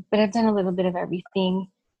 But I've done a little bit of everything.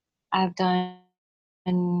 I've done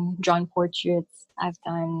drawn portraits. I've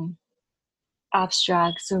done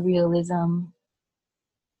abstract, surrealism,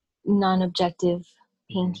 non-objective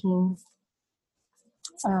paintings.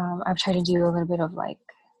 I've tried to do a little bit of like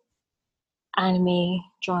anime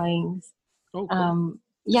drawings.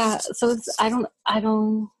 Yeah, so I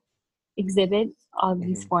don't exhibit all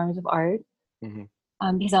these forms of art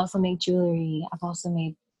because I also make jewelry. I've also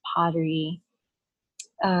made pottery.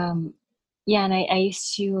 Yeah, and I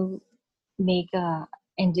used to make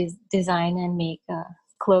and design and make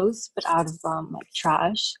clothes, but out of like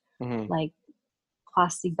trash, like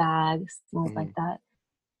plastic bags, things like that.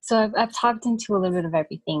 So I've tapped into a little bit of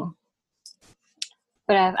everything.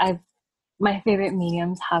 But I've my favorite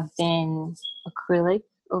mediums have been acrylic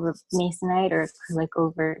over masonite or acrylic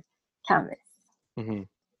over canvas.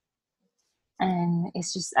 And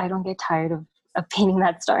it's just I don't get tired of painting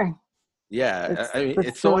that star. Yeah, I mean,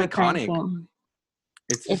 it's so iconic.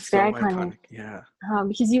 It's so very iconic. Yeah.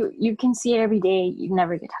 Because you can see it every day. You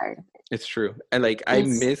never get tired of it. It's true. And like I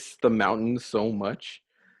miss the mountains so much.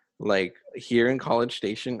 Like here in College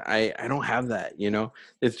Station, I don't have that, you know.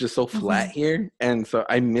 It's just so flat here, and so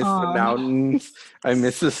I miss the mountains. I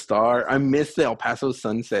miss the star. I miss the El Paso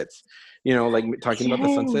sunsets. You know, like talking about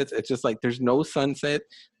the sunsets. It's just like there's no sunset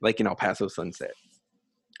like an El Paso sunset.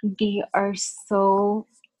 They are so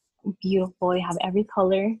beautiful. They have every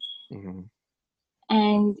color,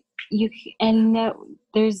 and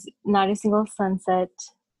there's not a single sunset.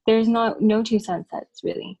 There's no two sunsets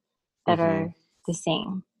really that are the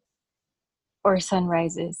same. Or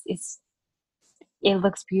sunrises. It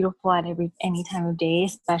looks beautiful at any time of day,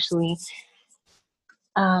 especially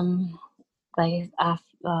like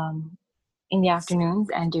in the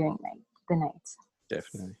afternoons and during the nights.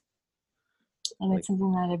 Definitely. And it's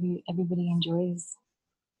something that everybody enjoys.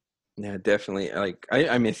 Yeah, definitely. Like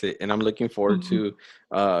I miss it, and I'm looking forward to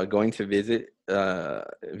going to visit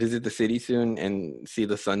the city soon and see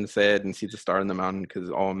the sunset and see the star on the mountain.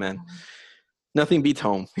 Because man. Nothing beats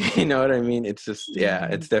home. You know what I mean? It's just,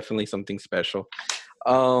 it's definitely something special.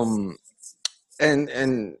 And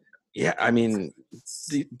Yeah, I mean,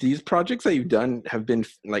 these projects that you've done have been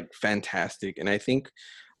like fantastic, and I think,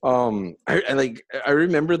 I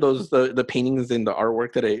remember those the paintings and the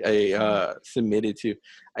artwork that I submitted to.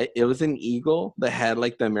 It was an eagle that had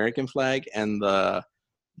like the American flag and the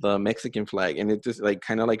Mexican flag, and it just like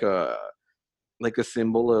kind of like a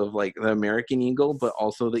symbol of like the American eagle, but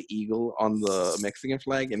also the eagle on the Mexican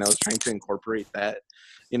flag, and I was trying to incorporate that.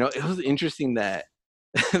 You know, it was interesting that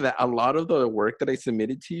that a lot of the work that I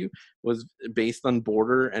submitted to you was based on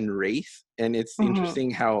border and race, and it's Hmm.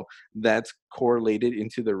 interesting how that's correlated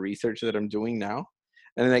into the research that I'm doing now.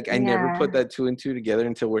 And like I never put Yeah. that two and two together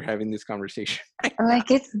until we're having this conversation right now.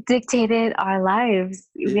 Like it's dictated our lives.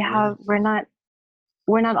 Yeah.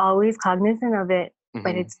 We're not always cognizant of it,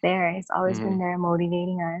 but Hmm. it's there. It's always been Hmm. there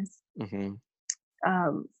motivating us. Hmm.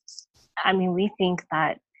 Um, I mean, we think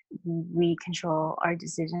that we control our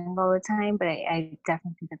decisions all the time, but I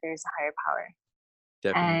definitely think that there's a higher power.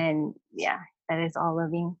 Definitely. And yeah, that is all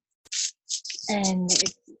loving. And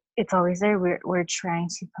it's always there. We're trying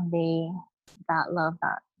to convey that love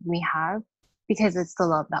that we have because it's the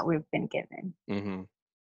love that we've been given. Hmm.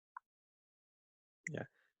 Yeah.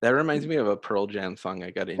 That reminds me of a Pearl Jam song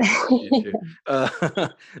I got to introduce you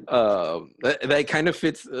to. That kind of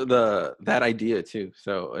fits that idea too.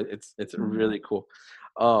 So it's Mhm. really cool.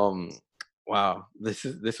 Um, wow, this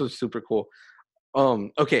was super cool.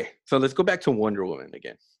 Okay, so let's go back to Wonder Woman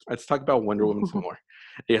again. Let's talk about Wonder Woman some more.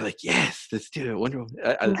 You're like, yes, let's do it, Wonder Woman.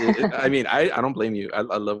 I mean, I don't blame you. I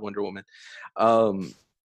love Wonder Woman. Um,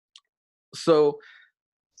 so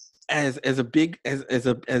as a big as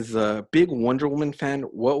a big Wonder Woman fan,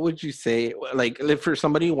 what would you say like for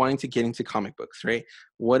somebody wanting to get into comic books, right?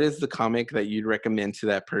 What is the comic that you'd recommend to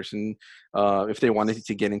that person if they wanted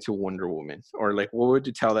to get into Wonder Woman? Or like what would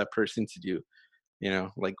you tell that person to do? You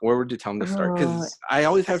know, like where would you tell them to start? Oh, Because I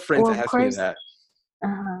always have friends well, of ask me course. that.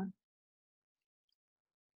 Uh,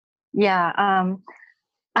 yeah.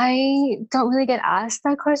 I don't really get asked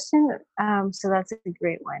that question, so that's a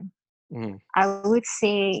great one. Hmm. I would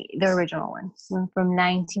say the original one from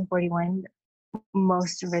 1941,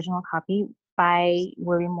 most original copy by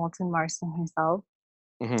William Moulton Marston himself.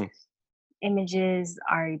 Hmm. Images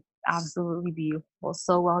are absolutely beautiful,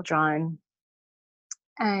 so well drawn,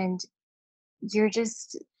 and you're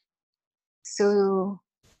just so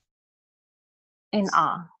in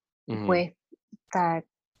awe Hmm. with that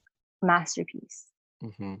masterpiece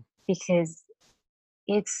Hmm. because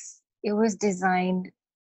it was designed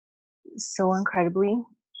so incredibly.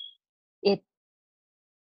 It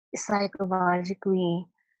psychologically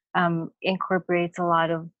incorporates a lot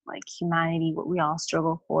of like humanity, what we all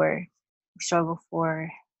struggle for. We struggle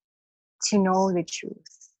for to know the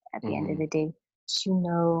truth at the end of Hmm. the day, to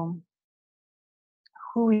know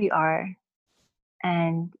who we are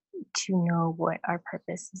and to know what our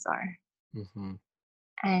purposes are Hmm.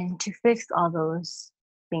 and to fix all those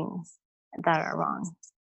things that are wrong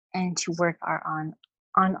and to work on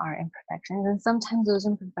our imperfections, and sometimes those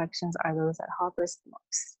imperfections are those that help us the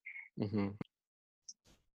most. Hmm.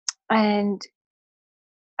 And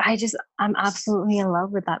I'm absolutely in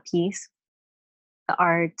love with that piece, the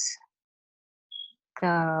art,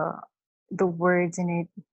 the the words in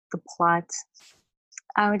it, the plot.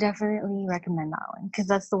 I would definitely recommend that one because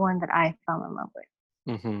that's the one that I fell in love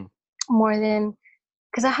with Hmm. more than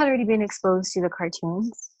because I had already been exposed to the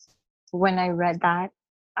cartoons. When I read that,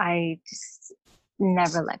 I just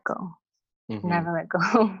never let go, Hmm. never let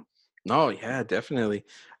go. No, yeah, definitely.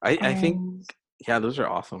 I think And yeah, those are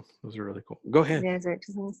awesome. Those are really cool. Go ahead. there's are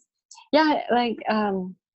just, yeah, like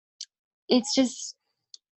it's just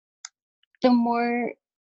the more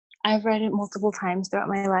I've read it multiple times throughout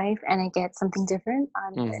my life, and I get something different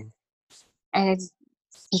out of it, Hmm. and it's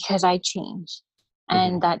because I change, Hmm.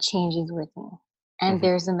 and that changes with me, and Hmm.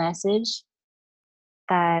 there's a message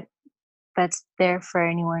that that's there for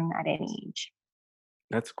anyone at any age.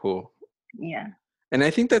 That's cool. Yeah. And I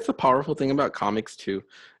think that's the powerful thing about comics too,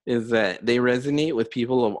 is that they resonate with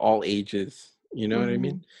people of all ages. You know what I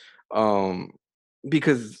mean? Hmm. Um,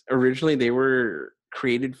 because originally they were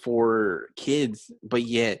created for kids, but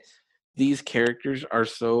yet these characters are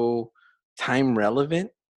so time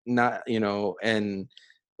relevant. Not and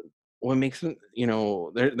what makes them,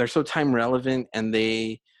 they're so time relevant, and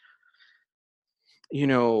they, you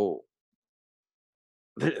know,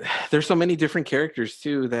 there's so many different characters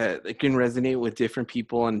too that it can resonate with different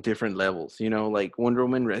people on different levels. Like Wonder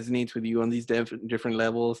Woman resonates with you on these different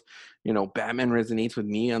levels. Batman resonates with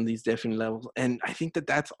me on these different levels, and I think that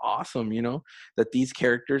that's awesome. That these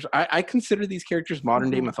characters, I consider these characters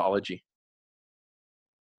modern day Hmm. mythology.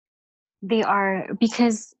 They are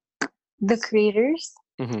because the creators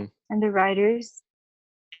Hmm. and the writers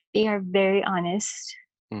they are very honest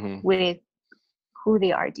Mm-hmm. with who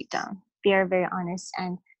they are deep down. They are very honest,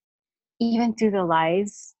 and even through the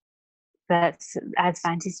lies that as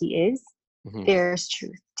fantasy is, Mm-hmm. there's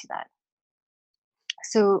truth to that.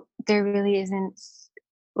 So there really isn't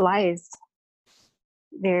lies.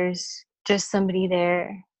 There's just somebody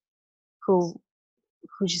there who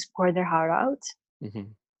just poured their heart out.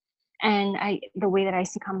 Mm-hmm. And the way that I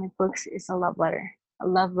see comic books is a love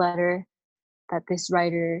letter that this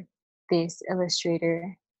writer, this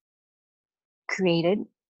illustrator created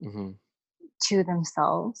Mm-hmm. to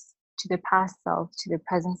themselves, to their past self, to their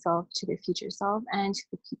present self, to their future self, and to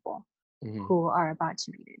the people Mm-hmm. who are about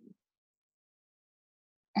to read it.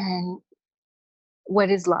 And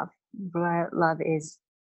what is love? Love is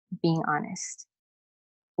being honest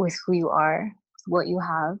with who you are, what you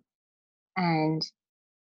have, and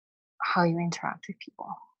how you interact with people.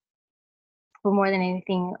 But more than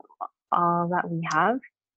anything, all that we have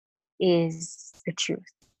is the truth.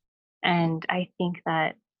 And I think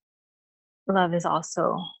that love is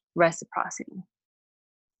also reciprocity.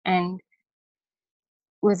 And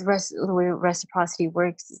the way reciprocity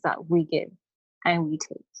works is that we give and we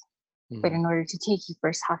take. But Mm-hmm. in order to take, you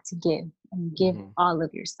first have to give, and give Mm-hmm. all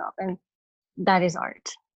of yourself. And that is art.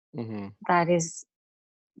 Mm-hmm. That is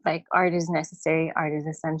like art is necessary, art is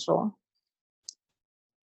essential.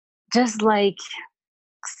 Just like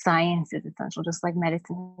science is essential, just like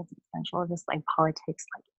medicine is essential, just like politics,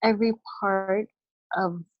 like every part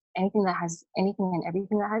of anything and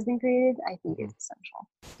everything that has been created, I think Mm-hmm. is essential.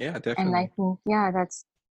 Yeah, And I definitely. think, yeah,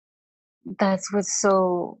 that's what's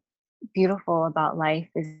so beautiful about life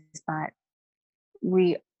is that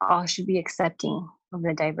we all should be accepting of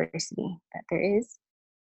the diversity that there is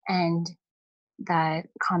and that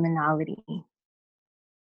commonality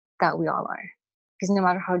that we all are. Because no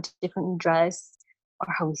matter how different we dress or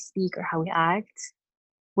how we speak or how we act,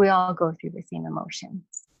 we all go through the same emotions.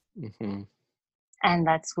 Mm-hmm. And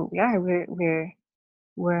that's what we are.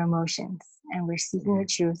 We're emotions, and we're seeking Mm-hmm. the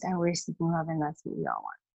truth, and we're seeking love, and that's what we all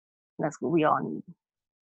want. That's what we all need.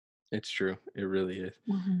 It's true. It really is.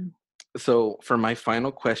 Mm-hmm. So, for my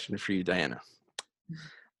final question for you, Diana,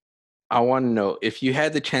 I want to know if you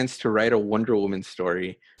had the chance to write a Wonder Woman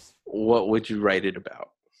story, what would you write it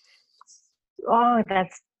about? Oh,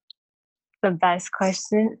 that's the best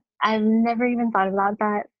question. I've never even thought about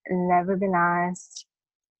that. Never been asked.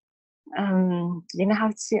 I'm gonna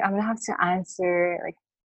have to answer like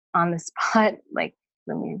on the spot. Like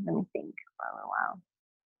let me think for a little while.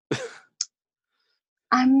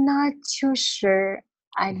 I'm not too sure.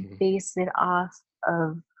 I'd Mm-hmm. base it off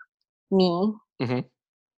of me Mm-hmm.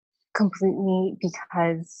 completely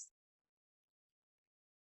because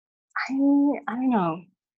I don't know.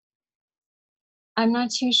 I'm not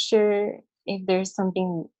too sure if there's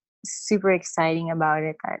something super exciting about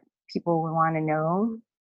it that people would want to know.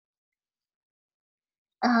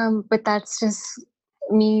 But that's just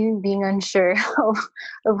me being unsure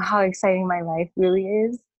of how exciting my life really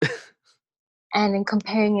is. And then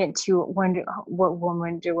comparing it to what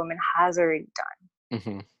Wonder Woman has already done.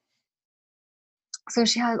 Mm-hmm. So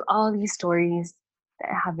she has all these stories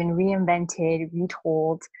that have been reinvented,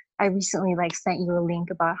 retold. I recently sent you a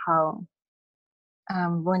link about how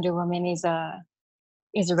Wonder Woman is a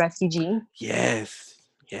refugee. Yes.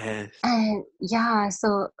 Yes. And yeah,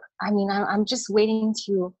 so I mean, I'm just waiting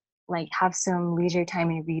to have some leisure time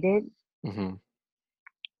and read it. Mm-hmm.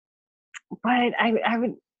 But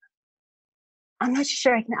I'm not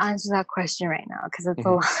sure I can answer that question right now because it's a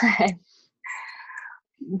Mm-hmm. lot.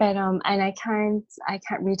 But and I can't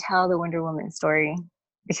retell the Wonder Woman story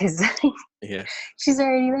because Yeah. she's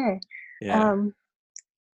already there. Yeah. Um,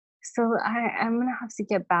 so I'm gonna have to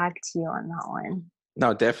get back to you on that one.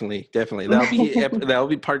 No, definitely, definitely. That'll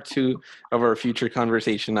be part 2 of our future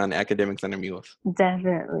conversation on academics and amigos.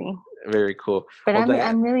 Definitely. Very cool. But Well, that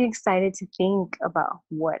I'm really excited to think about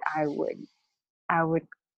what I would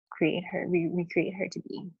recreate her to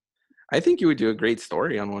be. I think you would do a great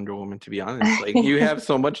story on Wonder Woman, to be honest. Like you have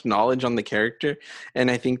so much knowledge on the character, and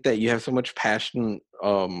I think that you have so much passion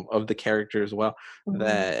of the character as well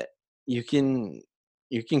that you can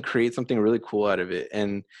create something really cool out of it.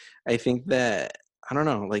 And I think that I don't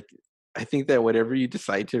know, like I think that whatever you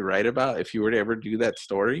decide to write about, if you were to ever do that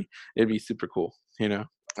story, it'd be super cool, you know.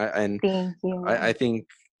 Thank you. I think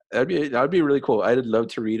that'd be really cool. I'd love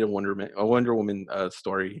to read a Wonder Woman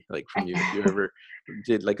story like from you if you ever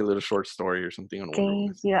did like a little short story or something on Wonder Woman.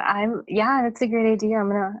 Thank you. Yeah, that's a great idea. I'm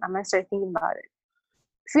gonna start thinking about it.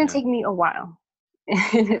 It's gonna Yeah. take me a while.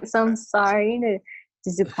 So I'm sorry to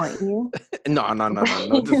disappoint you.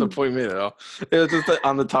 No disappointment at all. It was just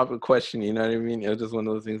on the topic question, you know what I mean? It was just one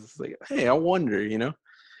of those things. It's like, hey, I wonder, you know.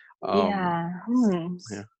 Yeah. Hmm.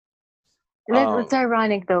 Yeah. That's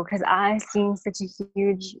ironic though, because I seem such a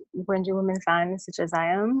huge Wonder Woman fan, such as I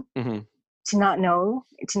am, Mhm, to not know,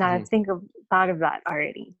 to not mhm. have thought of that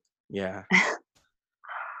already. Yeah,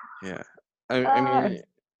 yeah. I Uh, mean,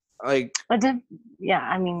 like, but yeah,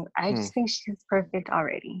 I mean, I hmm. just think she's perfect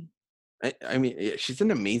already. I mean, yeah, she's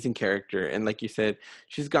an amazing character, and like you said,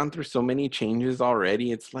 she's gone through so many changes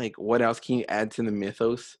already. It's like, what else can you add to the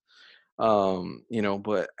mythos?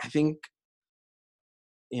 But I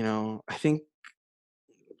think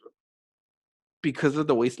because of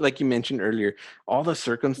the ways, like you mentioned earlier, all the Hmm.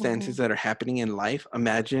 circumstances that are happening in life.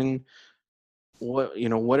 Imagine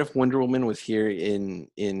what if Wonder Woman was here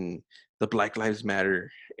in the Black Lives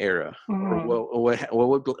Matter era, or Hmm. what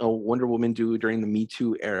would Wonder Woman do during the Me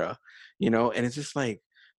Too era? And it's just like,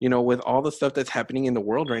 with all the stuff that's happening in the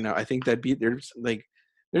world right now, I think there's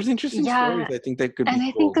interesting stories Yeah, I think that could and be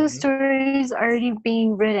I think told. those stories are already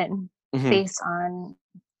being written Hmm. based on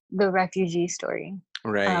the refugee story.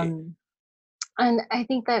 Right. Um, and I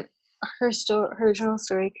think that her original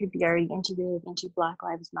story could be already integrated into Black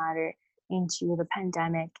Lives Matter, into the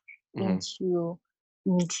pandemic, Hmm. into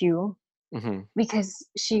Me Too, Hmm. because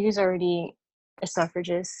she is already a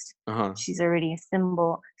suffragist. Uh-huh. She's already a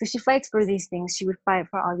symbol. So she fights for these things. She would fight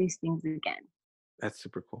for all these things again. That's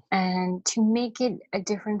super cool. And to make it a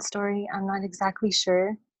different story, I'm not exactly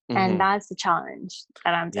sure. And Hmm. that's the challenge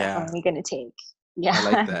that I'm Yeah. definitely going to take. I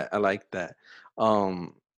like Yeah. that. I like that.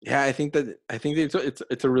 Yeah, I think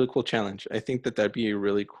it's a really cool challenge. I think that'd be a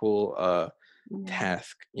really cool Yeah.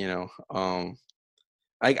 task.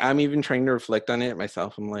 I'm even trying to reflect on it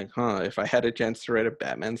myself. I'm like, if I had a chance to write a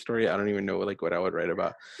Batman story, I don't even know like what I would write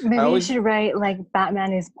about. I Maybe you always should write like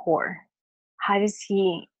Batman is poor. How does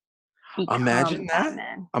he imagine become that.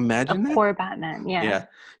 Batman? A Imagine that. poor Batman. Yeah, Yeah.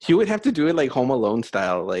 he would have to do it like Home Alone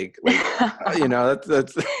style,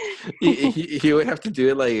 that's he would have to do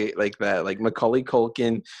it like that, like Macaulay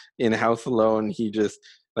Culkin in House Alone. He just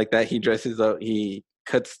like that. He dresses up. He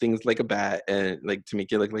cuts things like a bat and like to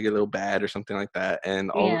make it look like a little bat or something like that.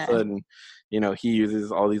 And all of a Yeah. sudden, he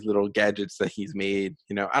uses all these little gadgets that he's made.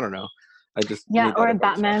 I don't know. I just Yeah, made or that a up by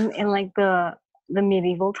myself. Batman in like the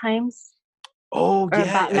medieval times. Oh Or a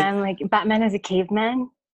yeah, Batman like Batman as a caveman.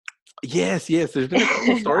 yes, yes. There's been a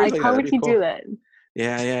couple stories Like like that. how That'd would be he cool. do that?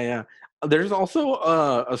 Yeah, yeah, yeah. There's also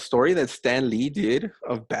a story that Stan Lee did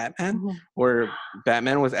of Batman, Mhm. where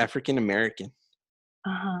Batman was African American,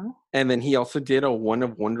 Uh-huh. and then he also did a one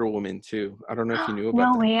of Wonder Woman too. I don't know if you knew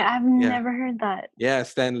about No that. way, I've Yeah, never heard that. yeah.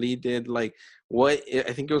 Stan Lee did like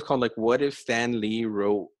I think it was called like what if Stan Lee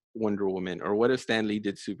wrote Wonder Woman, or what if Stan Lee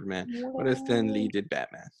did Superman, what if Stan Lee What? did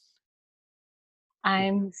Batman.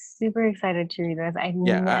 I'm super excited to read this.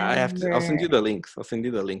 Yeah, I have to. I'll send you the links. I've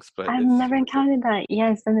but I've it's never super cool. encountered that.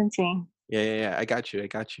 Yeah, send it to me. Yeah, yeah, yeah. I got you. I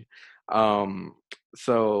got you. Um,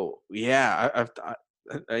 so yeah,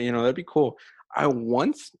 that'd be cool. I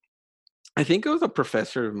once, I think it was a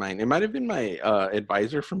professor of mine. It might have been my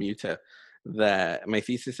advisor from UTEP, that my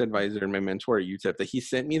thesis advisor and my mentor at UTEP, that he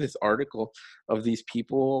sent me this article of these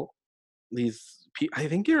people. I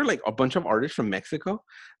think they're like a bunch of artists from Mexico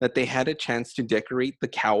that they had a chance to decorate the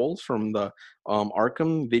cowls from the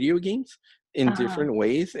Arkham video games in Uh-huh. different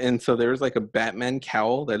ways. And so there was like a Batman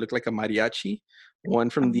cowl that looked like a mariachi, one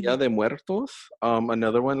from Dia de Muertos,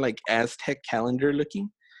 another one like Aztec calendar looking,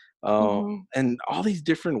 Mm-hmm. and all these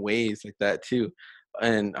different ways like that too.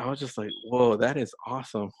 And I was just like, whoa, that is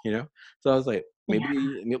awesome. So I was like, Yeah.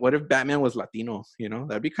 maybe what if Batman was Latino?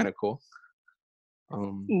 That'd be kind of cool.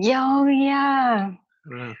 Um, Yo, yeah.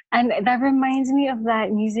 yeah. And that reminds me of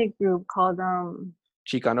that music group called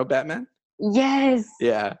Chicano Batman? yes.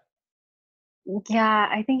 Yeah. Yeah,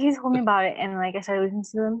 I think he told me about it and like I started listening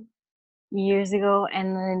to them years ago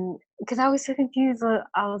and then because I was so confused,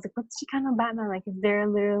 I was like, what's Chicano Batman? Like, is there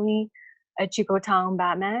literally a Chico Town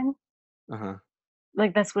Batman? Uh-huh.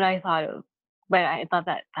 Like that's what I thought of. But I thought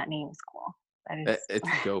that that name was cool. That is It's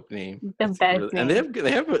a dope name. the It's a best really, and they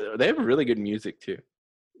name. have really good music too.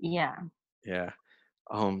 Yeah. Yeah.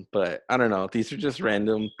 But I don't know. These are just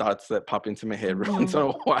random thoughts that pop into my head once in Mhm.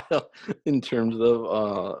 a while in terms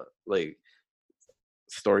of like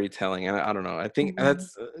storytelling. And I don't know. I think Mhm.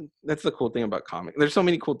 that's the cool thing about comics. There's so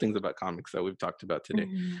many cool things about comics that we've talked about today.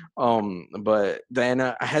 Mhm. But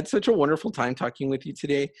Diana, I had such a wonderful time talking with you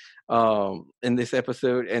today in this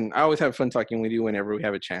episode, and I always have fun talking with you whenever we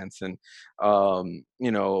have a chance. And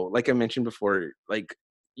like I mentioned before, like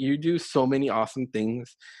you do so many awesome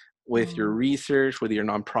things with your Mhm. research, with your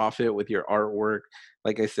nonprofit, with your artwork,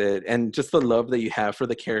 like I said, and just the love that you have for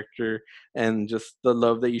the character and just the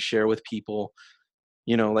love that you share with people.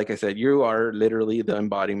 like I said, you are literally the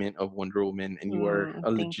embodiment of Wonder Woman, and you are a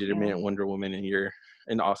Thank legitimate you. Wonder Woman, and you're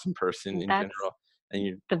an awesome person in That's general. And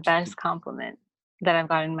you the best compliment that I've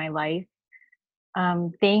gotten in my life.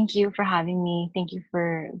 Thank you for having me. Thank you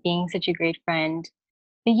for being such a great friend.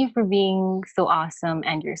 Thank you for being so awesome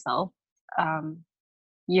and yourself. Um,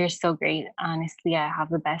 you're so great. Honestly, I have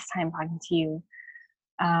the best time talking to you.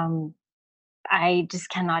 Um, I just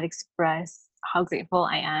cannot express how grateful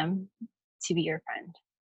I am to be your friend.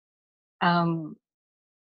 Um,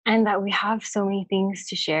 and that we have so many things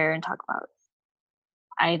to share and talk about.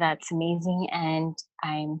 That's amazing, and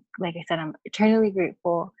I'm like I said, I'm eternally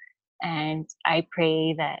grateful, and I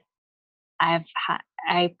pray that I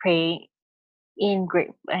pray in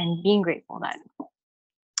great and being grateful that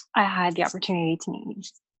I had the opportunity to meet you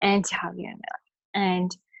and to have you in my life,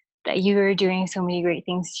 and that you are doing so many great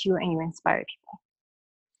things too, and you inspire people.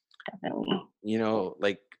 Definitely.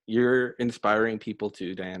 Like you're inspiring people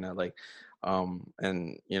too, Diana. Like, and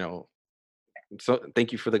so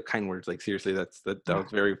thank you for the kind words. Like seriously, that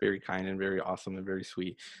was very, very kind and very awesome and very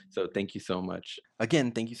sweet. So thank you so much.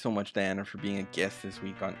 Again, thank you so much, Diana, for being a guest this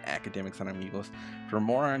week on Academics and Amigos. For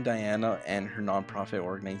more on Diana and her nonprofit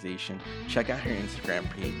organization, check out her Instagram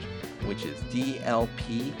page, which is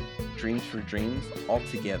DLP Dreams for Dreams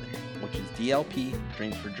altogether, which is DLP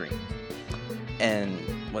Dreams for Dreams. And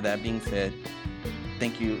with that being said,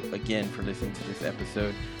 thank you again for listening to this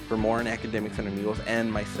episode. For more on Academics and Amigos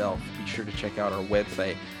and myself, be sure to check out our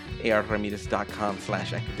website,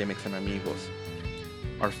 arramirez.com/academics and amigos,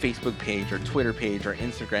 our Facebook page, our Twitter page, our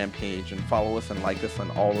Instagram page, and follow us and like us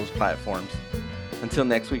on all those platforms. Until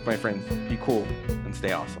next week, my friends, be cool and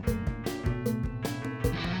stay awesome.